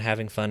mingling and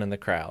having fun in the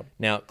crowd.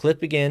 Now, Cliff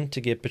began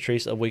to give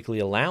Patrice a weekly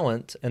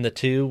allowance, and the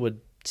two would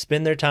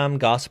spend their time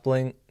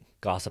gossiping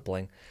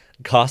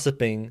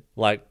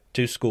like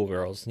two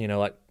schoolgirls,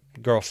 like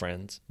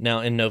girlfriends. Now,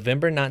 in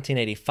November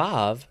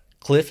 1985,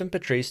 Cliff and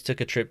Patrice took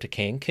a trip to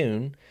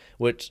Cancun,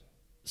 which,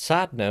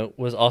 side note,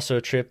 was also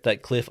a trip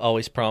that Cliff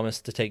always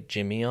promised to take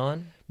Jimmy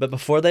on. But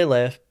before they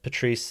left,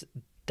 Patrice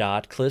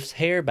dyed Cliff's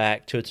hair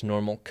back to its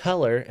normal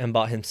color and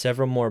bought him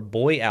several more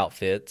boy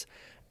outfits,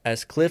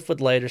 as Cliff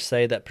would later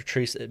say that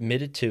Patrice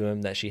admitted to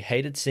him that she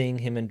hated seeing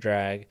him in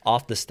drag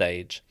off the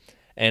stage.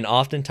 And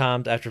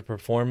oftentimes after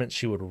performance,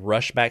 she would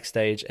rush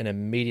backstage and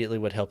immediately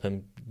would help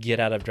him get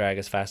out of drag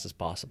as fast as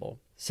possible.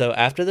 So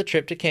after the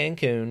trip to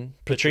Cancun,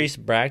 Patrice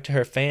bragged to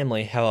her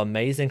family how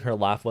amazing her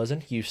life was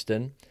in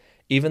Houston.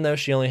 Even though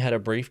she only had a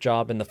brief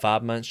job in the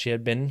 5 months she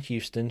had been in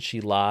Houston, she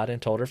lied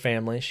and told her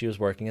family she was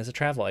working as a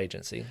travel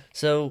agency.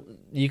 So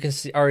you can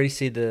already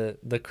see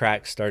the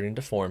cracks starting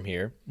to form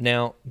here.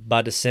 Now,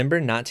 by December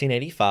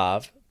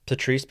 1985,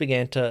 Patrice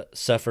began to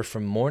suffer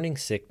from morning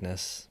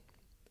sickness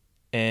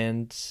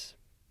and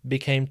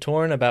became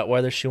torn about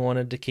whether she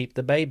wanted to keep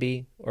the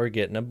baby or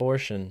get an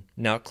abortion.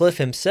 Now, Cliff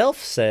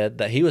himself said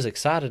that he was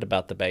excited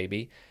about the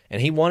baby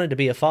and he wanted to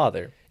be a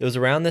father. It was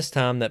around this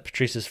time that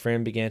Patrice's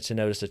friend began to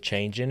notice a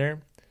change in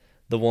her.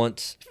 The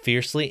once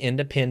fiercely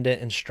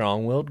independent and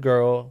strong-willed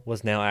girl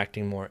was now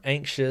acting more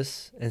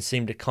anxious and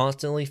seemed to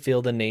constantly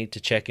feel the need to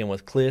check in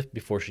with Cliff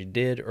before she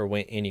did or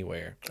went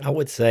anywhere. I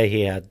would say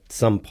he had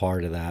some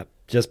part of that,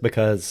 just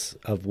because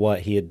of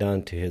what he had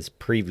done to his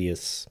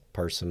previous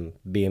person,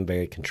 being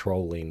very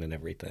controlling and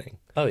everything.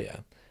 Oh, yeah.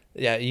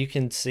 Yeah, you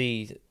can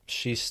see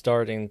she's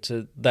starting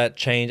to that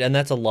change, and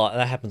that's a lot.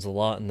 That happens a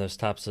lot in those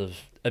types of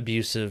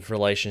abusive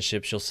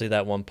relationships. You'll see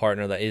that one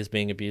partner that is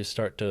being abused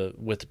start to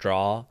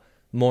withdraw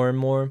more and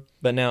more.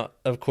 But now,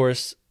 of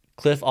course,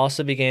 Cliff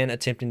also began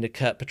attempting to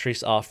cut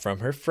Patrice off from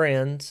her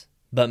friends,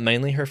 but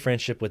mainly her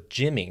friendship with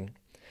Jimmy.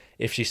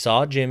 If she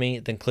saw Jimmy,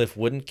 then Cliff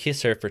wouldn't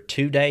kiss her for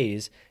 2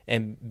 days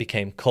and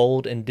became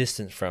cold and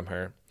distant from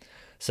her.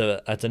 So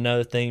that's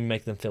another thing,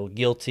 make them feel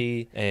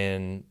guilty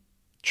and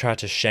try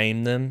to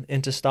shame them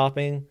into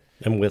stopping.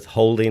 And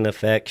withholding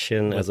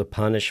affection as a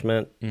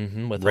punishment.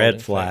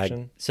 Red flag.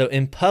 Affection. So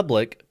in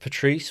public,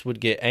 Patrice would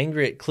get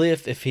angry at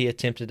Cliff if he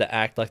attempted to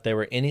act like they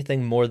were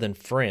anything more than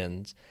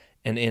friends.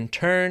 And in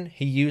turn,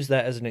 he used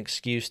that as an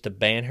excuse to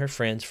ban her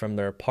friends from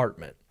their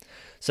apartment.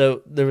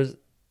 So there was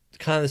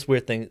kind of this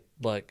weird thing.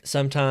 Like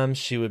sometimes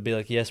she would be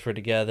like, yes, we're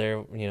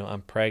together,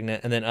 I'm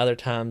pregnant. And then other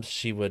times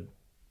she would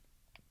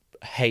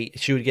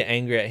get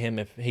angry at him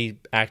if he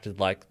acted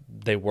like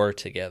they were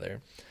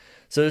together.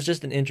 So it was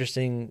just an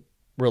interesting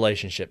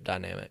relationship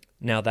dynamic.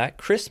 Now that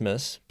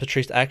Christmas,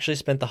 Patrice actually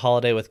spent the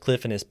holiday with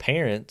Cliff and his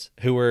parents,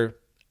 who were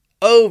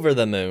over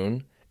the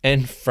moon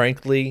and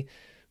frankly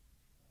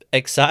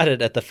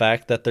excited at the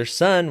fact that their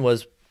son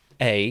was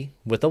A,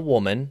 with a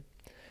woman,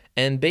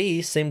 and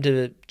B, seemed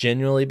to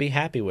genuinely be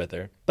happy with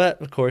her.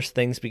 But, of course,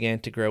 things began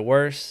to grow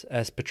worse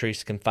as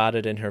Patrice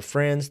confided in her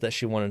friends that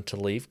she wanted to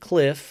leave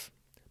Cliff.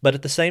 But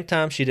at the same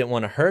time, she didn't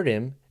want to hurt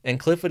him, and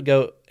Cliff would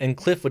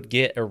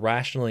get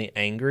irrationally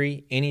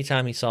angry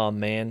anytime he saw a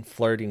man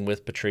flirting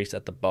with Patrice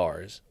at the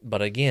bars.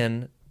 But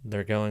again,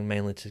 they're going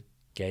mainly to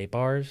gay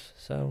bars,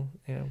 so,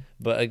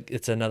 But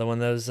it's another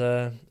one of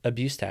those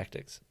abuse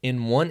tactics.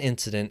 In one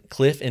incident,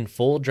 Cliff, in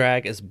full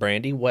drag as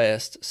Brandy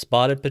West,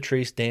 spotted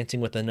Patrice dancing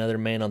with another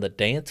man on the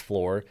dance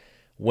floor,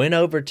 went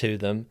over to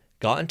them,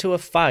 got into a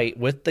fight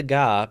with the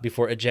guy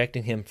before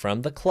ejecting him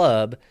from the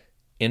club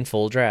in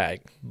full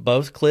drag.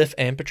 Both Cliff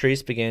and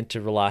Patrice began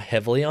to rely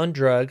heavily on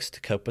drugs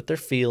to cope with their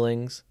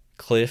feelings,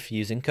 Cliff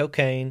using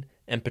cocaine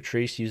and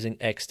Patrice using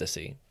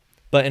ecstasy.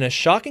 But in a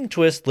shocking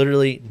twist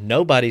literally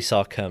nobody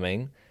saw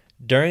coming,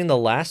 during the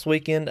last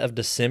weekend of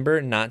December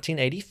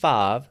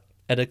 1985,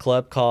 at a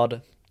club called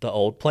the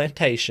Old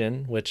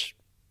Plantation, which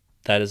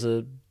that is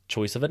a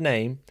choice of a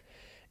name,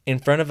 in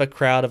front of a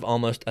crowd of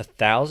almost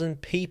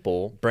 1,000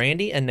 people,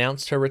 Brandy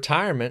announced her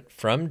retirement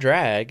from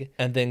drag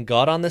and then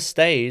got on the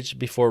stage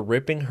before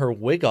ripping her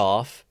wig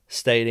off,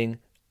 stating,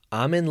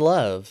 "I'm in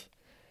love."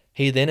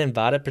 He then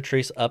invited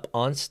Patrice up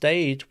on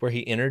stage where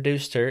he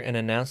introduced her and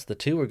announced the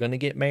two were going to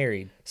get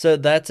married. So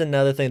that's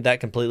another thing that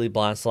completely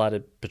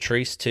blindsided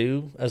Patrice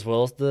too, as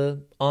well as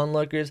the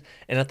onlookers.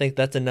 And I think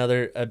that's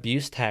another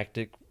abuse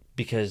tactic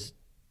because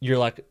you're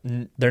like,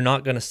 they're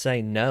not going to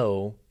say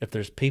no if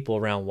there's people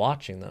around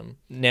watching them.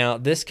 Now,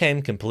 this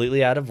came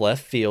completely out of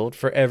left field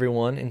for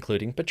everyone,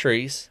 including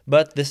Patrice,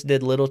 but this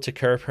did little to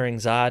curb her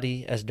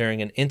anxiety, as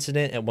during an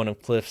incident at one of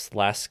Cliff's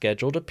last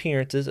scheduled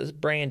appearances as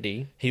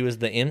Brandy, he was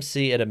the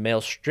MC at a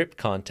male strip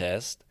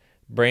contest.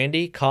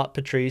 Brandy caught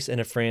Patrice and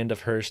a friend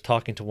of hers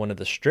talking to one of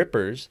the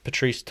strippers.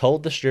 Patrice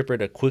told the stripper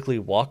to quickly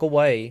walk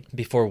away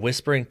before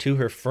whispering to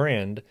her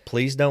friend,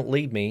 "Please don't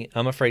leave me.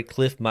 I'm afraid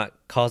Cliff might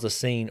cause a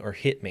scene or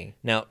hit me."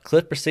 Now,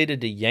 Cliff proceeded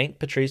to yank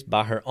Patrice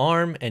by her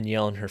arm and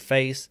yell in her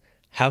face,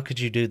 "How could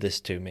you do this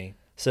to me?"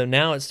 So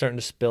now it's starting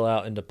to spill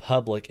out into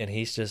public and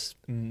he's just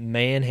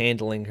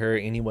manhandling her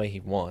any way he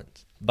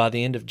wants. By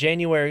the end of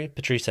January,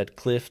 Patrice had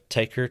Cliff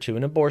take her to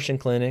an abortion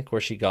clinic where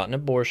she got an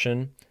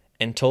abortion,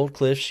 and told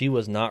Cliff she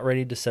was not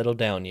ready to settle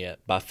down yet.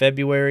 By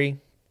February,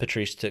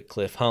 Patrice took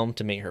Cliff home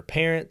to meet her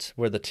parents,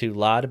 where the two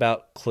lied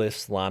about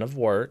Cliff's line of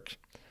work.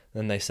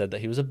 Then they said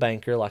that he was a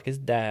banker like his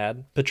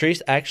dad.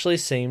 Patrice actually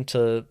seemed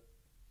to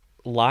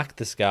like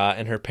this guy,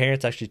 and her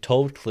parents actually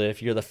told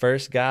Cliff, "You're the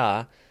first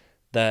guy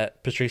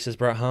that Patrice has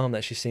brought home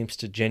that she seems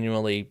to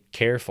genuinely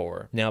care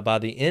for." Now, by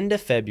the end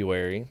of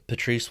February,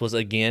 Patrice was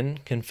again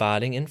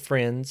confiding in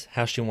friends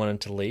how she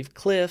wanted to leave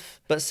Cliff,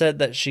 but said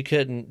that she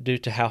couldn't due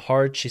to how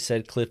hard she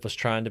said Cliff was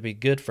trying to be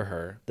good for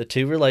her. The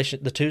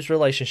two's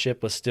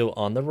relationship was still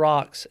on the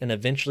rocks, and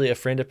eventually a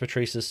friend of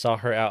Patrice's saw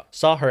her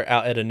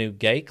out at a new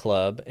gay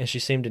club, and she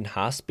seemed in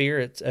high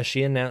spirits as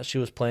she announced she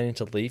was planning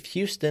to leave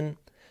Houston,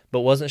 but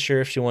wasn't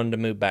sure if she wanted to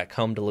move back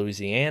home to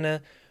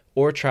Louisiana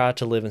or try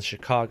to live in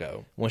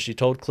Chicago. When she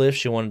told Cliff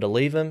she wanted to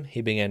leave him,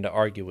 he began to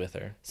argue with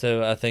her.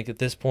 So I think at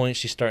this point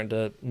she's starting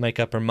to make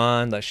up her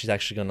mind that she's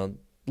actually going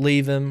to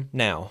leave him.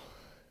 Now,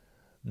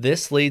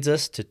 this leads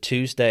us to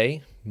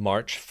Tuesday,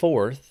 March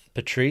 4th.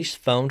 Patrice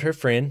phoned her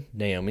friend,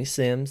 Naomi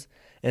Sims,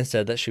 and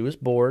said that she was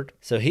bored.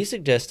 So he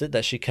suggested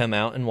that she come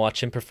out and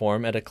watch him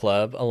perform at a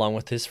club along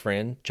with his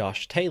friend,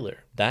 Josh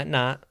Taylor. That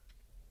night,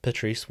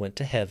 Patrice went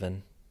to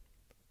heaven,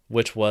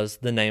 which was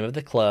the name of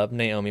the club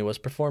Naomi was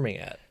performing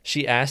at.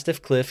 She asked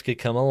if Cliff could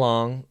come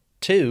along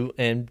too,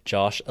 and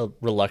Josh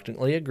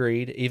reluctantly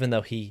agreed, even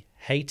though he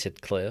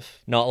hated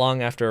Cliff. Not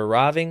long after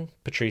arriving,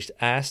 Patrice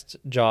asked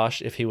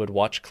Josh if he would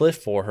watch Cliff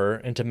for her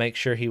and to make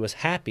sure he was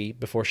happy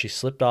before she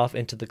slipped off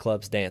into the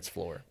club's dance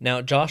floor.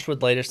 Now, Josh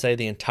would later say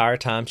the entire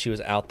time she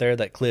was out there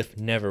that Cliff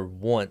never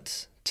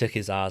once took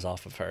his eyes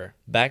off of her.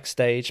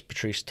 Backstage,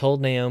 Patrice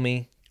told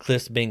Naomi,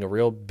 "Cliff's being a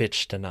real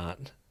bitch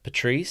tonight."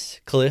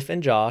 Patrice, Cliff,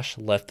 and Josh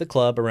left the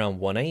club around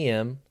 1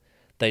 a.m.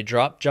 They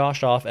dropped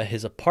Josh off at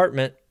his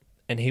apartment,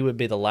 and he would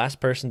be the last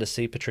person to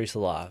see Patrice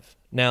alive.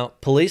 Now,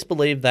 police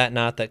believe that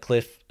night that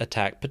Cliff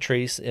attacked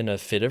Patrice in a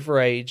fit of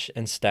rage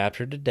and stabbed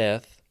her to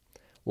death.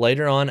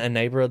 Later on, a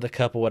neighbor of the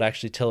couple would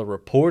actually tell a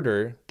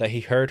reporter that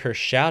he heard her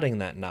shouting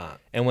that night.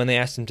 And when they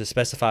asked him to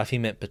specify if he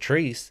meant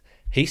Patrice,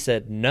 he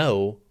said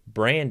no,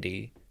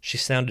 Brandy. She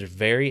sounded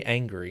very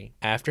angry.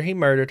 After he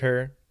murdered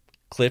her,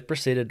 Cliff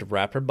proceeded to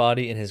wrap her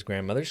body in his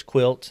grandmother's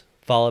quilt,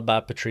 followed by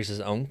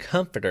Patrice's own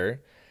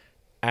comforter.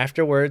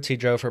 Afterwards, he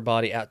drove her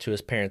body out to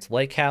his parents'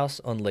 lake house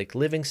on Lake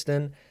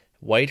Livingston,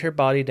 weighed her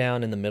body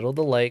down in the middle of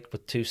the lake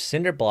with 2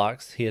 cinder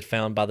blocks he had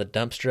found by the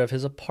dumpster of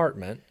his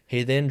apartment.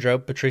 He then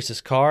drove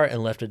Patrice's car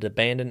and left it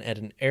abandoned at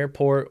an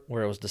airport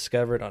where it was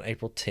discovered on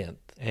April 10th.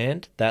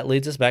 And that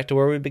leads us back to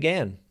where we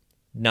began.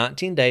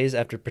 19 days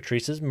after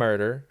Patrice's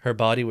murder, her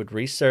body would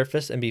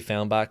resurface and be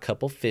found by a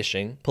couple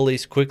fishing.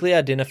 Police quickly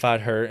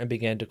identified her and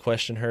began to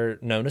question her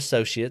known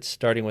associates,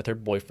 starting with her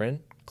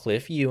boyfriend,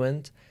 Cliff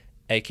Ewens,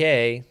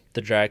 a.k.a.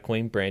 the drag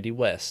queen Brandy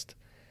West.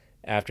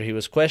 After he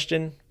was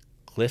questioned,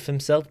 Cliff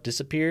himself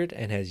disappeared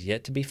and has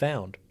yet to be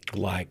found.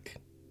 Like,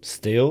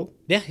 still?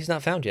 Yeah, he's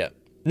not found yet.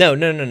 No,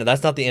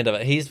 that's not the end of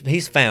it.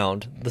 He's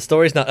found. The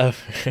story's not over.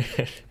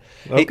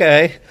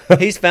 Okay.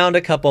 He's found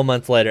a couple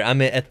months later. I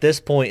mean, at this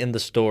point in the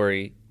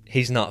story,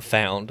 he's not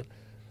found.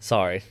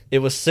 Sorry. It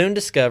was soon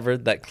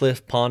discovered that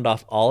Cliff pawned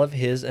off all of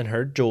his and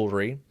her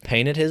jewelry,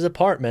 painted his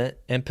apartment,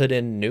 and put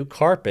in new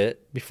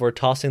carpet before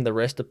tossing the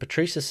rest of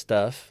Patrice's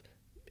stuff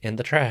in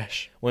the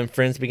trash. When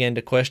friends began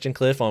to question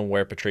Cliff on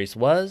where Patrice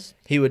was,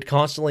 he would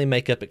constantly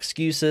make up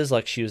excuses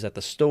like she was at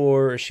the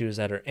store or she was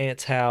at her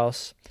aunt's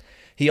house.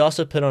 He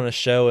also put on a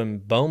show in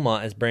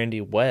Beaumont as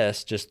Brandy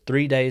West just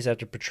 3 days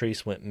after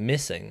Patrice went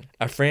missing.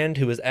 A friend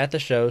who was at the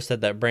show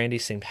said that Brandy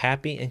seemed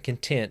happy and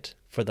content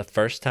for the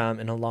first time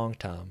in a long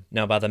time.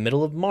 Now, by the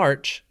middle of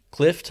March,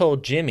 Cliff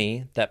told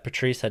Jimmy that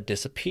Patrice had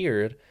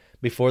disappeared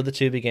before the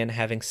two began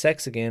having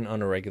sex again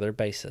on a regular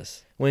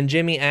basis. When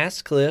Jimmy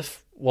asked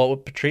Cliff what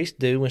would Patrice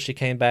do when she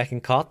came back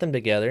and caught them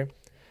together,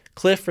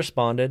 Cliff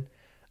responded,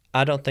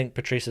 "I don't think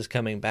Patrice is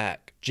coming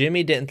back."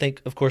 Jimmy didn't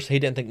think, of course, he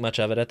didn't think much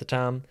of it at the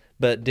time,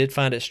 but did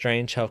find it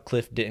strange how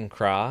Cliff didn't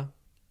cry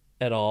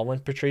at all when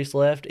Patrice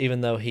left, even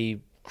though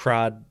he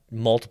cried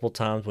multiple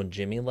times when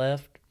Jimmy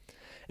left.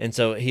 And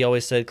so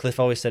Cliff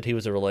always said he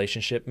was a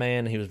relationship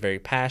man. He was very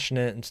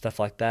passionate and stuff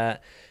like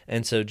that.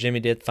 And so Jimmy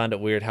did find it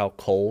weird how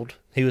cold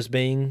he was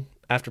being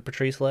after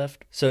Patrice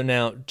left. So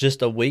now,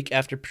 just a week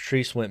after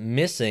Patrice went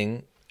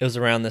missing, it was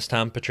around this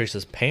time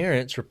Patrice's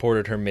parents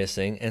reported her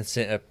missing and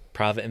sent a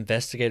private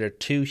investigator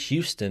to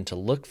Houston to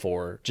look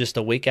for her. Just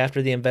a week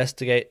after the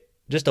investigator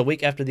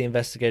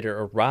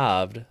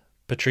arrived,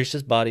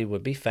 Patrice's body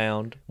would be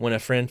found. When a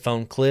friend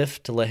phoned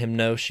Cliff to let him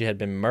know she had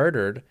been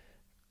murdered,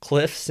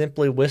 Cliff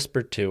simply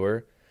whispered to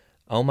her,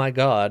 "Oh my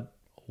God,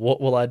 what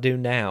will I do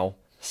now?"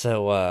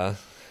 So, I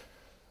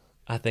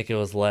think it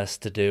was less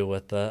to do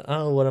with the,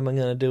 "Oh, what am I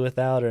going to do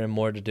without her?" and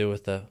more to do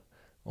with the,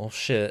 "Oh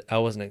shit, I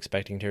wasn't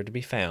expecting her to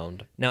be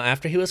found." Now,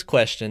 after he was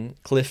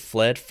questioned, Cliff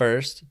fled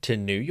first to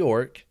New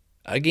York,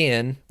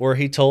 again, where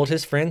he told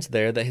his friends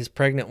there that his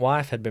pregnant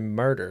wife had been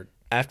murdered.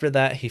 After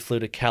that, he flew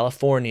to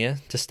California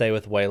to stay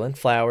with Waylon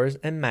Flowers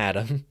and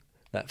Madam,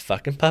 that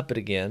fucking puppet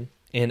again.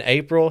 In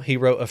April, he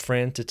wrote a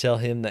friend to tell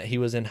him that he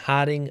was in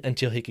hiding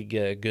until he could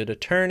get a good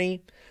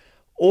attorney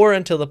or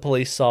until the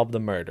police solved the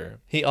murder.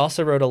 He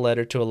also wrote a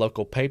letter to a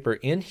local paper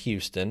in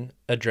Houston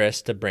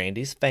addressed to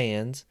Brandy's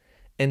fans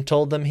and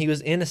told them he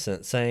was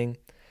innocent, saying,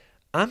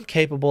 "I'm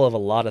capable of a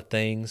lot of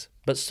things,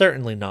 but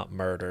certainly not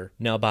murder."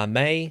 Now, by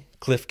May,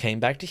 Cliff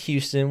came back to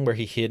Houston where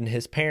he hid in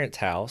his parents'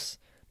 house.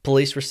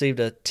 Police received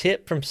a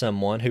tip from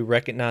someone who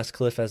recognized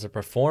Cliff as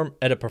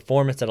at a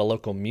performance at a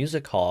local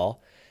music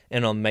hall,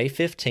 and on May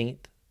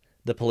 15th,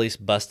 the police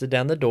busted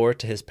down the door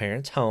to his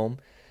parents' home,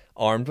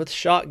 armed with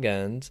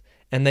shotguns,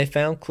 and they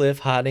found Cliff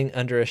hiding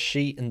under a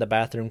sheet in the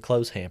bathroom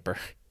clothes hamper.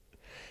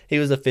 He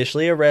was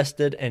officially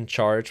arrested and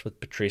charged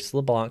with Patrice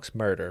LeBlanc's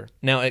murder.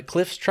 Now, at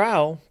Cliff's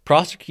trial,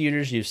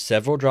 prosecutors used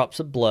several drops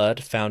of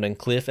blood found in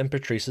Cliff and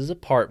Patrice's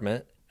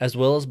apartment, as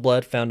well as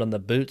blood found on the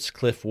boots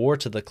Cliff wore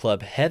to the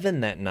club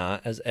Heaven that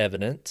night as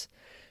evidence.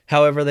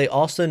 However, they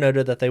also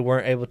noted that they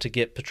weren't able to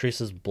get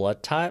Patrice's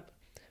blood type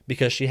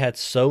because she had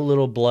so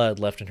little blood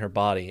left in her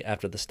body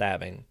after the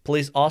stabbing.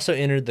 Police also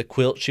entered the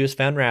quilt she was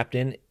found wrapped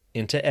in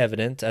into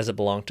evidence as it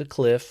belonged to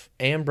Cliff,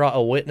 and brought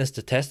a witness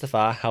to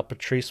testify how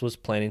Patrice was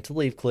planning to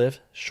leave Cliff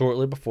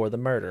shortly before the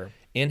murder.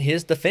 In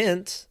his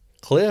defense,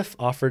 Cliff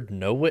offered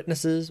no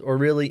witnesses or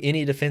really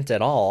any defense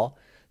at all,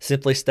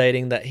 simply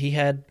stating that he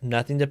had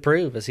nothing to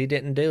prove as he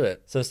didn't do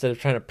it. So instead of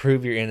trying to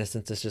prove your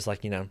innocence, it's just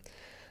like,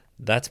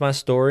 that's my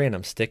story and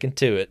I'm sticking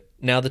to it.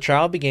 Now, the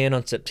trial began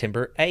on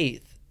September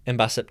 8th, and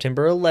by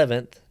September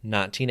 11th,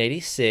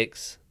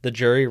 1986, the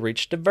jury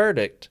reached a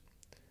verdict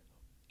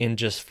in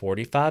just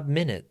 45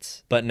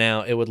 minutes. But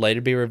now it would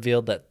later be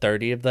revealed that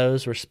 30 of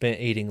those were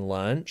spent eating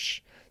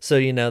lunch, So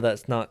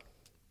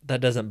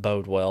that doesn't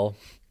bode well.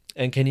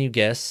 And can you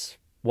guess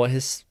what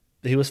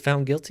he was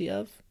found guilty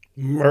of?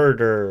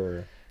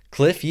 Murder.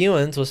 Cliff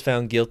Ewins was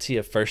found guilty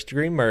of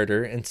first-degree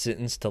murder and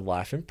sentenced to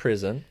life in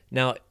prison.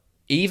 Now,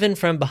 even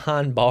from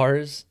behind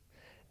bars,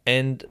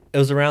 and it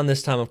was around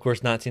this time, of course,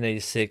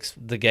 1986,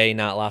 the gay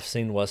nightlife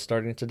scene was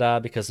starting to die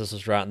because this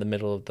was right in the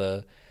middle of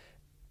the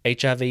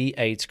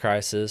HIV/AIDS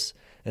crisis.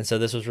 And so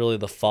this was really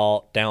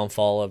the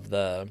downfall of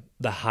the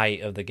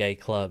height of the gay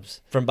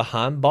clubs. From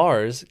behind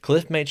bars,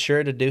 Cliff made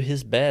sure to do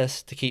his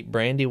best to keep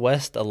Brandy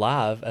West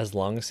alive as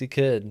long as he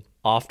could,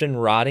 often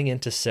writing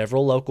into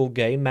several local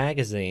gay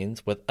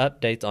magazines with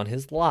updates on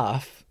his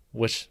life,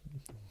 which,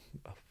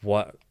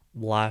 what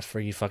life are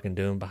you fucking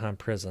doing behind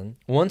prison?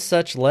 One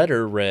such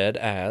letter read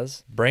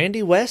as,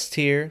 "Brandy West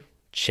here,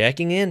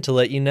 checking in to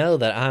let you know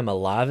that I'm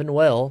alive and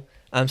well.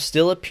 I'm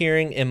still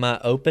appearing in my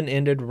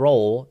open-ended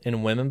role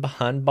in Women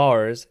Behind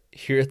Bars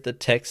here at the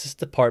Texas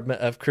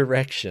Department of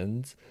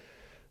Corrections,"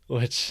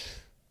 which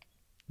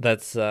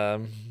that's I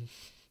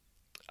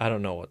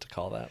don't know what to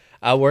call that.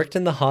 I work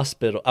in the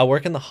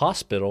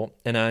hospital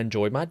and I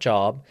enjoy my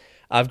job.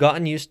 I've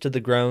gotten used to the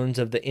groans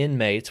of the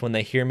inmates when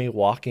they hear me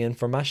walk in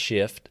for my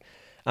shift.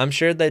 I'm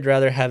sure they'd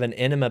rather have an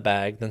enema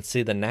bag than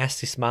see the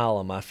nasty smile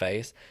on my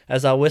face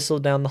as I whistle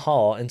down the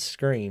hall and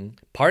scream,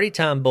 "Party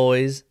time,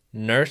 boys.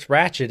 Nurse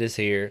Ratched is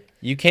here.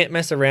 You can't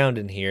mess around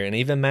in here, and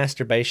even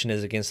masturbation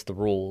is against the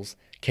rules.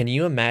 Can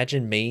you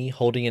imagine me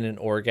holding in an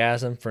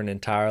orgasm for an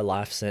entire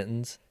life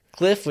sentence?"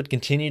 Cliff would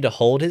continue to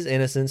hold his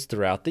innocence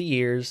throughout the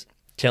years,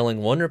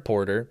 telling one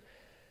reporter,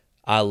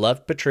 "I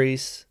loved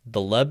Patrice. The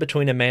love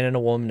between a man and a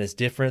woman is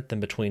different than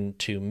between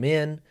two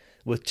men.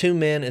 With two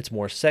men, it's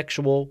more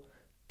sexual.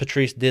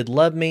 Patrice did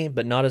love me,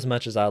 but not as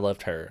much as I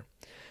loved her,"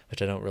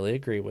 which I don't really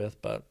agree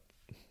with, but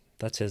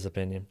that's his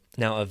opinion.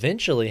 Now,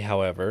 eventually,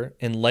 however,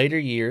 in later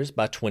years,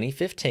 by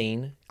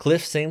 2015,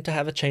 Cliff seemed to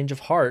have a change of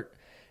heart,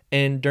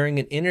 and during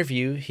an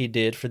interview he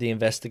did for the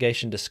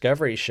investigation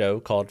Discovery show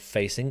called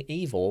Facing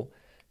Evil,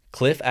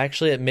 Cliff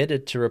actually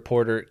admitted to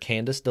reporter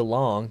Candace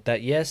DeLong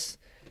that yes,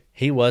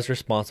 he was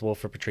responsible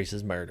for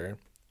Patrice's murder,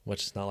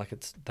 which is not like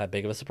it's that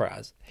big of a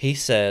surprise. He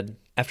said,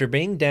 "After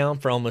being down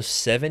for almost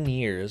 7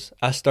 years,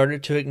 I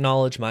started to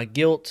acknowledge my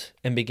guilt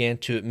and began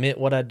to admit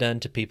what I'd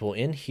done to people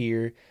in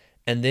here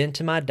and then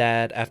to my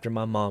dad after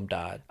my mom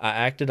died. I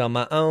acted on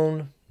my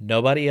own.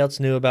 Nobody else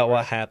knew about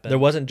what happened. There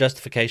wasn't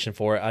justification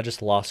for it. I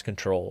just lost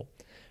control.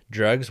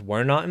 Drugs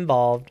were not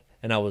involved,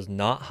 and I was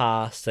not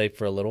high save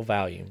for a little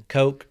Valium,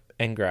 Coke,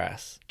 and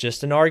grass.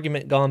 Just an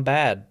argument gone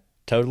bad.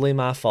 Totally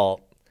my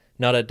fault.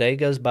 Not a day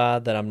goes by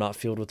that I'm not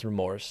filled with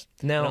remorse."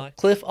 Now,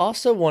 Cliff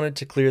also wanted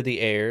to clear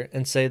the air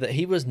and say that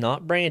he was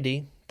not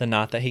Brandy the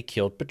night that he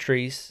killed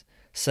Patrice,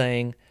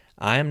 saying,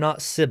 "I am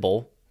not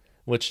Sybil,"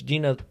 which, do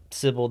you know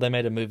Sybil? They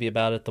made a movie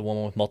about it, the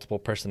woman with multiple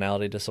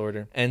personality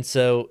disorder. And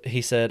so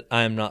he said,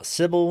 "I am not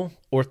Sybil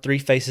or Three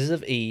Faces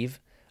of Eve.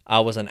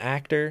 I was an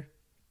actor.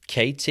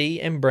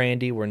 KT and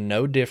Brandy were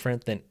no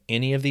different than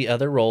any of the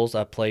other roles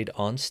I played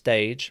on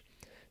stage.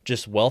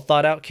 Just well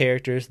thought out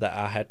characters that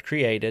I had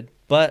created.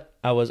 But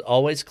I was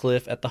always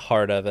Cliff at the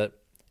heart of it.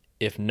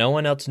 If no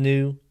one else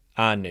knew,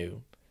 I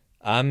knew.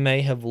 I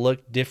may have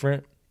looked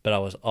different, but I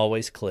was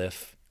always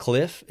Cliff."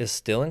 Cliff is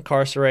still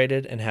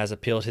incarcerated and has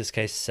appealed his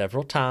case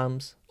several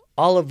times,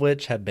 all of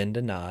which have been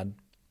denied.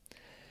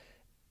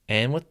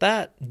 And with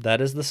that, that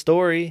is the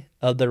story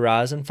of the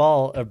rise and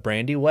fall of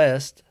Brandy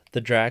West,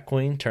 the drag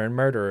queen turned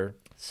murderer.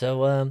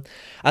 So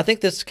I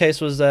think this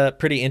case was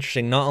pretty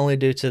interesting, not only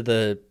due to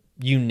the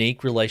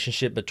unique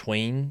relationship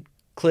between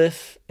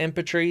Cliff and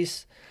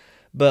Patrice,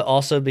 but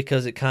also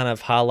because it kind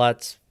of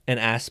highlights an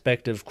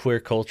aspect of queer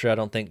culture I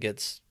don't think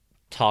gets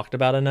talked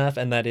about enough,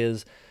 and that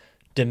is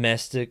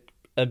domestic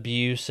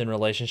abuse and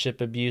relationship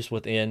abuse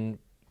within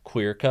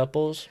queer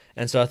couples.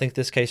 And so I think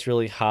this case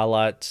really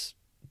highlights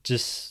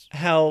just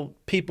how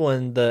people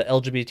in the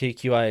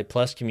LGBTQIA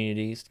plus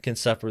communities can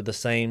suffer the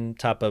same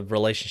type of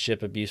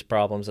relationship abuse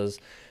problems as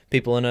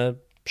people in a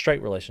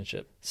straight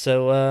relationship.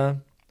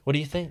 So what do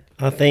you think?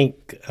 I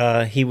think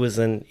he was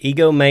an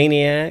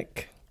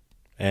egomaniac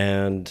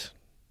and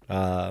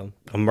a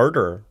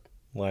murderer.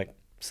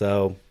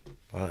 So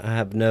I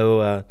have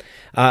no.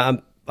 I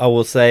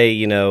will say,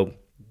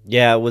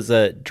 yeah, it was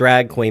a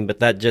drag queen, but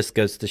that just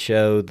goes to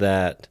show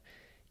that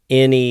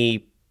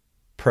any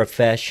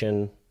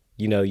profession,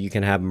 you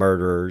can have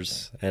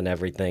murderers and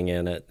everything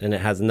in it, and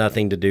it has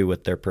nothing to do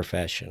with their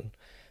profession.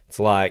 It's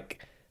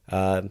like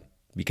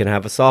you can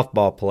have a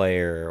softball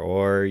player,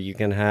 or you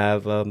can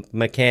have a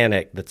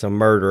mechanic that's a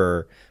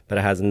murderer, but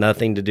it has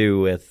nothing to do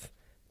with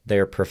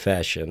their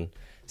profession.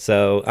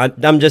 So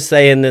I'm just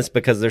saying this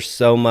because there's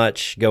so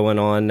much going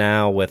on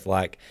now with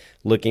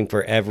looking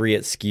for every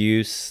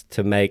excuse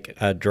to make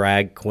a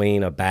drag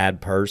queen a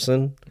bad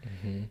person.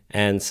 Mm-hmm.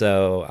 And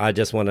so I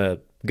just want to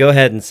go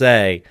ahead and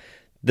say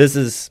this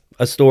is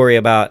a story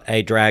about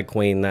a drag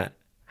queen that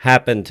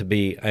happened to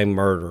be a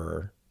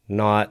murderer,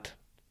 not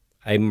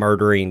a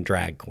murdering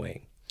drag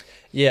queen.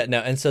 Yeah,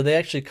 no, and so they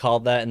actually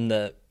called that in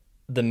the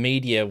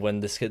media when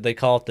they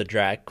call it the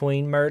drag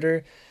queen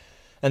murder.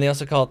 And they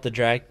also call it the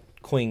drag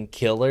queen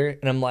killer.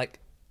 And I'm like,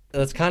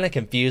 that's kind of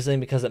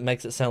confusing because it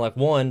makes it sound like,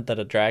 one, that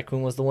a drag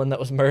queen was the one that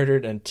was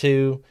murdered, and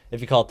two,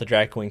 if you call it the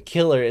drag queen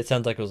killer, it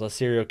sounds like it was a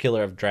serial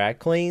killer of drag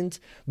queens,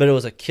 but it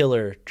was a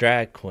killer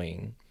drag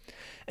queen.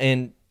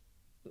 And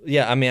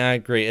yeah, I mean, I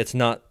agree. It's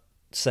not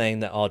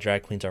saying that all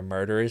drag queens are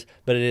murderers,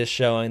 but it is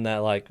showing that,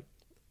 like,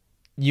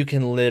 you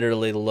can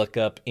literally look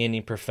up any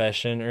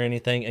profession or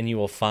anything and you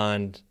will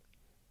find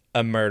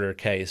a murder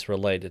case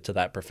related to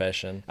that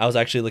profession. I was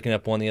actually looking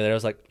up one the other day. I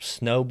was like,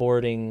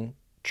 snowboarding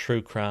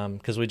true crime,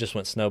 because we just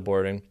went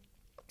snowboarding,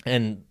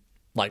 and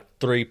like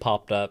 3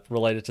 popped up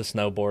related to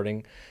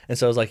snowboarding. And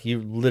so I was like, you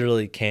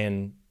literally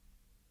can,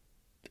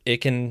 it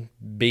can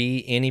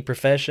be any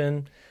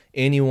profession,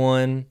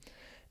 anyone.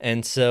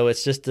 And so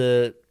it's just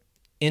a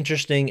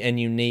interesting and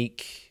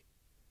unique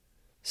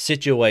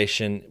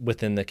situation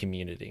within the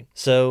community.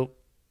 So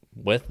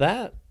with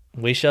that,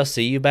 we shall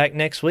see you back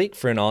next week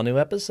for an all new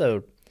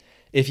episode.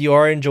 If you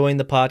are enjoying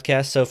the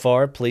podcast so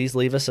far, please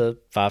leave us a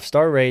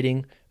 5-star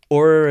rating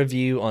or a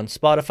review on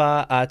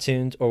Spotify,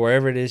 iTunes, or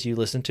wherever it is you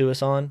listen to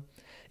us on.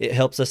 It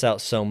helps us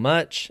out so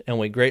much, and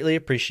we greatly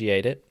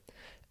appreciate it.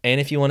 And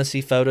if you want to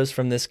see photos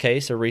from this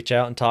case or reach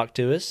out and talk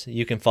to us,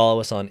 you can follow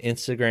us on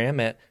Instagram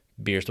at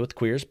Beers with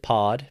Queers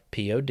Pod,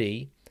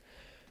 P-O-D,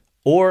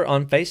 or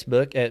on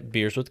Facebook at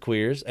Beers with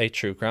Queers, a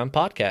true crime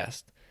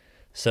podcast.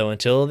 So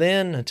until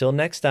then, until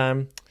next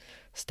time,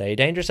 stay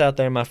dangerous out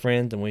there, my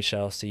friends, and we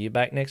shall see you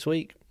back next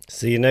week.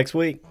 See you next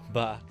week.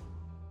 Bye.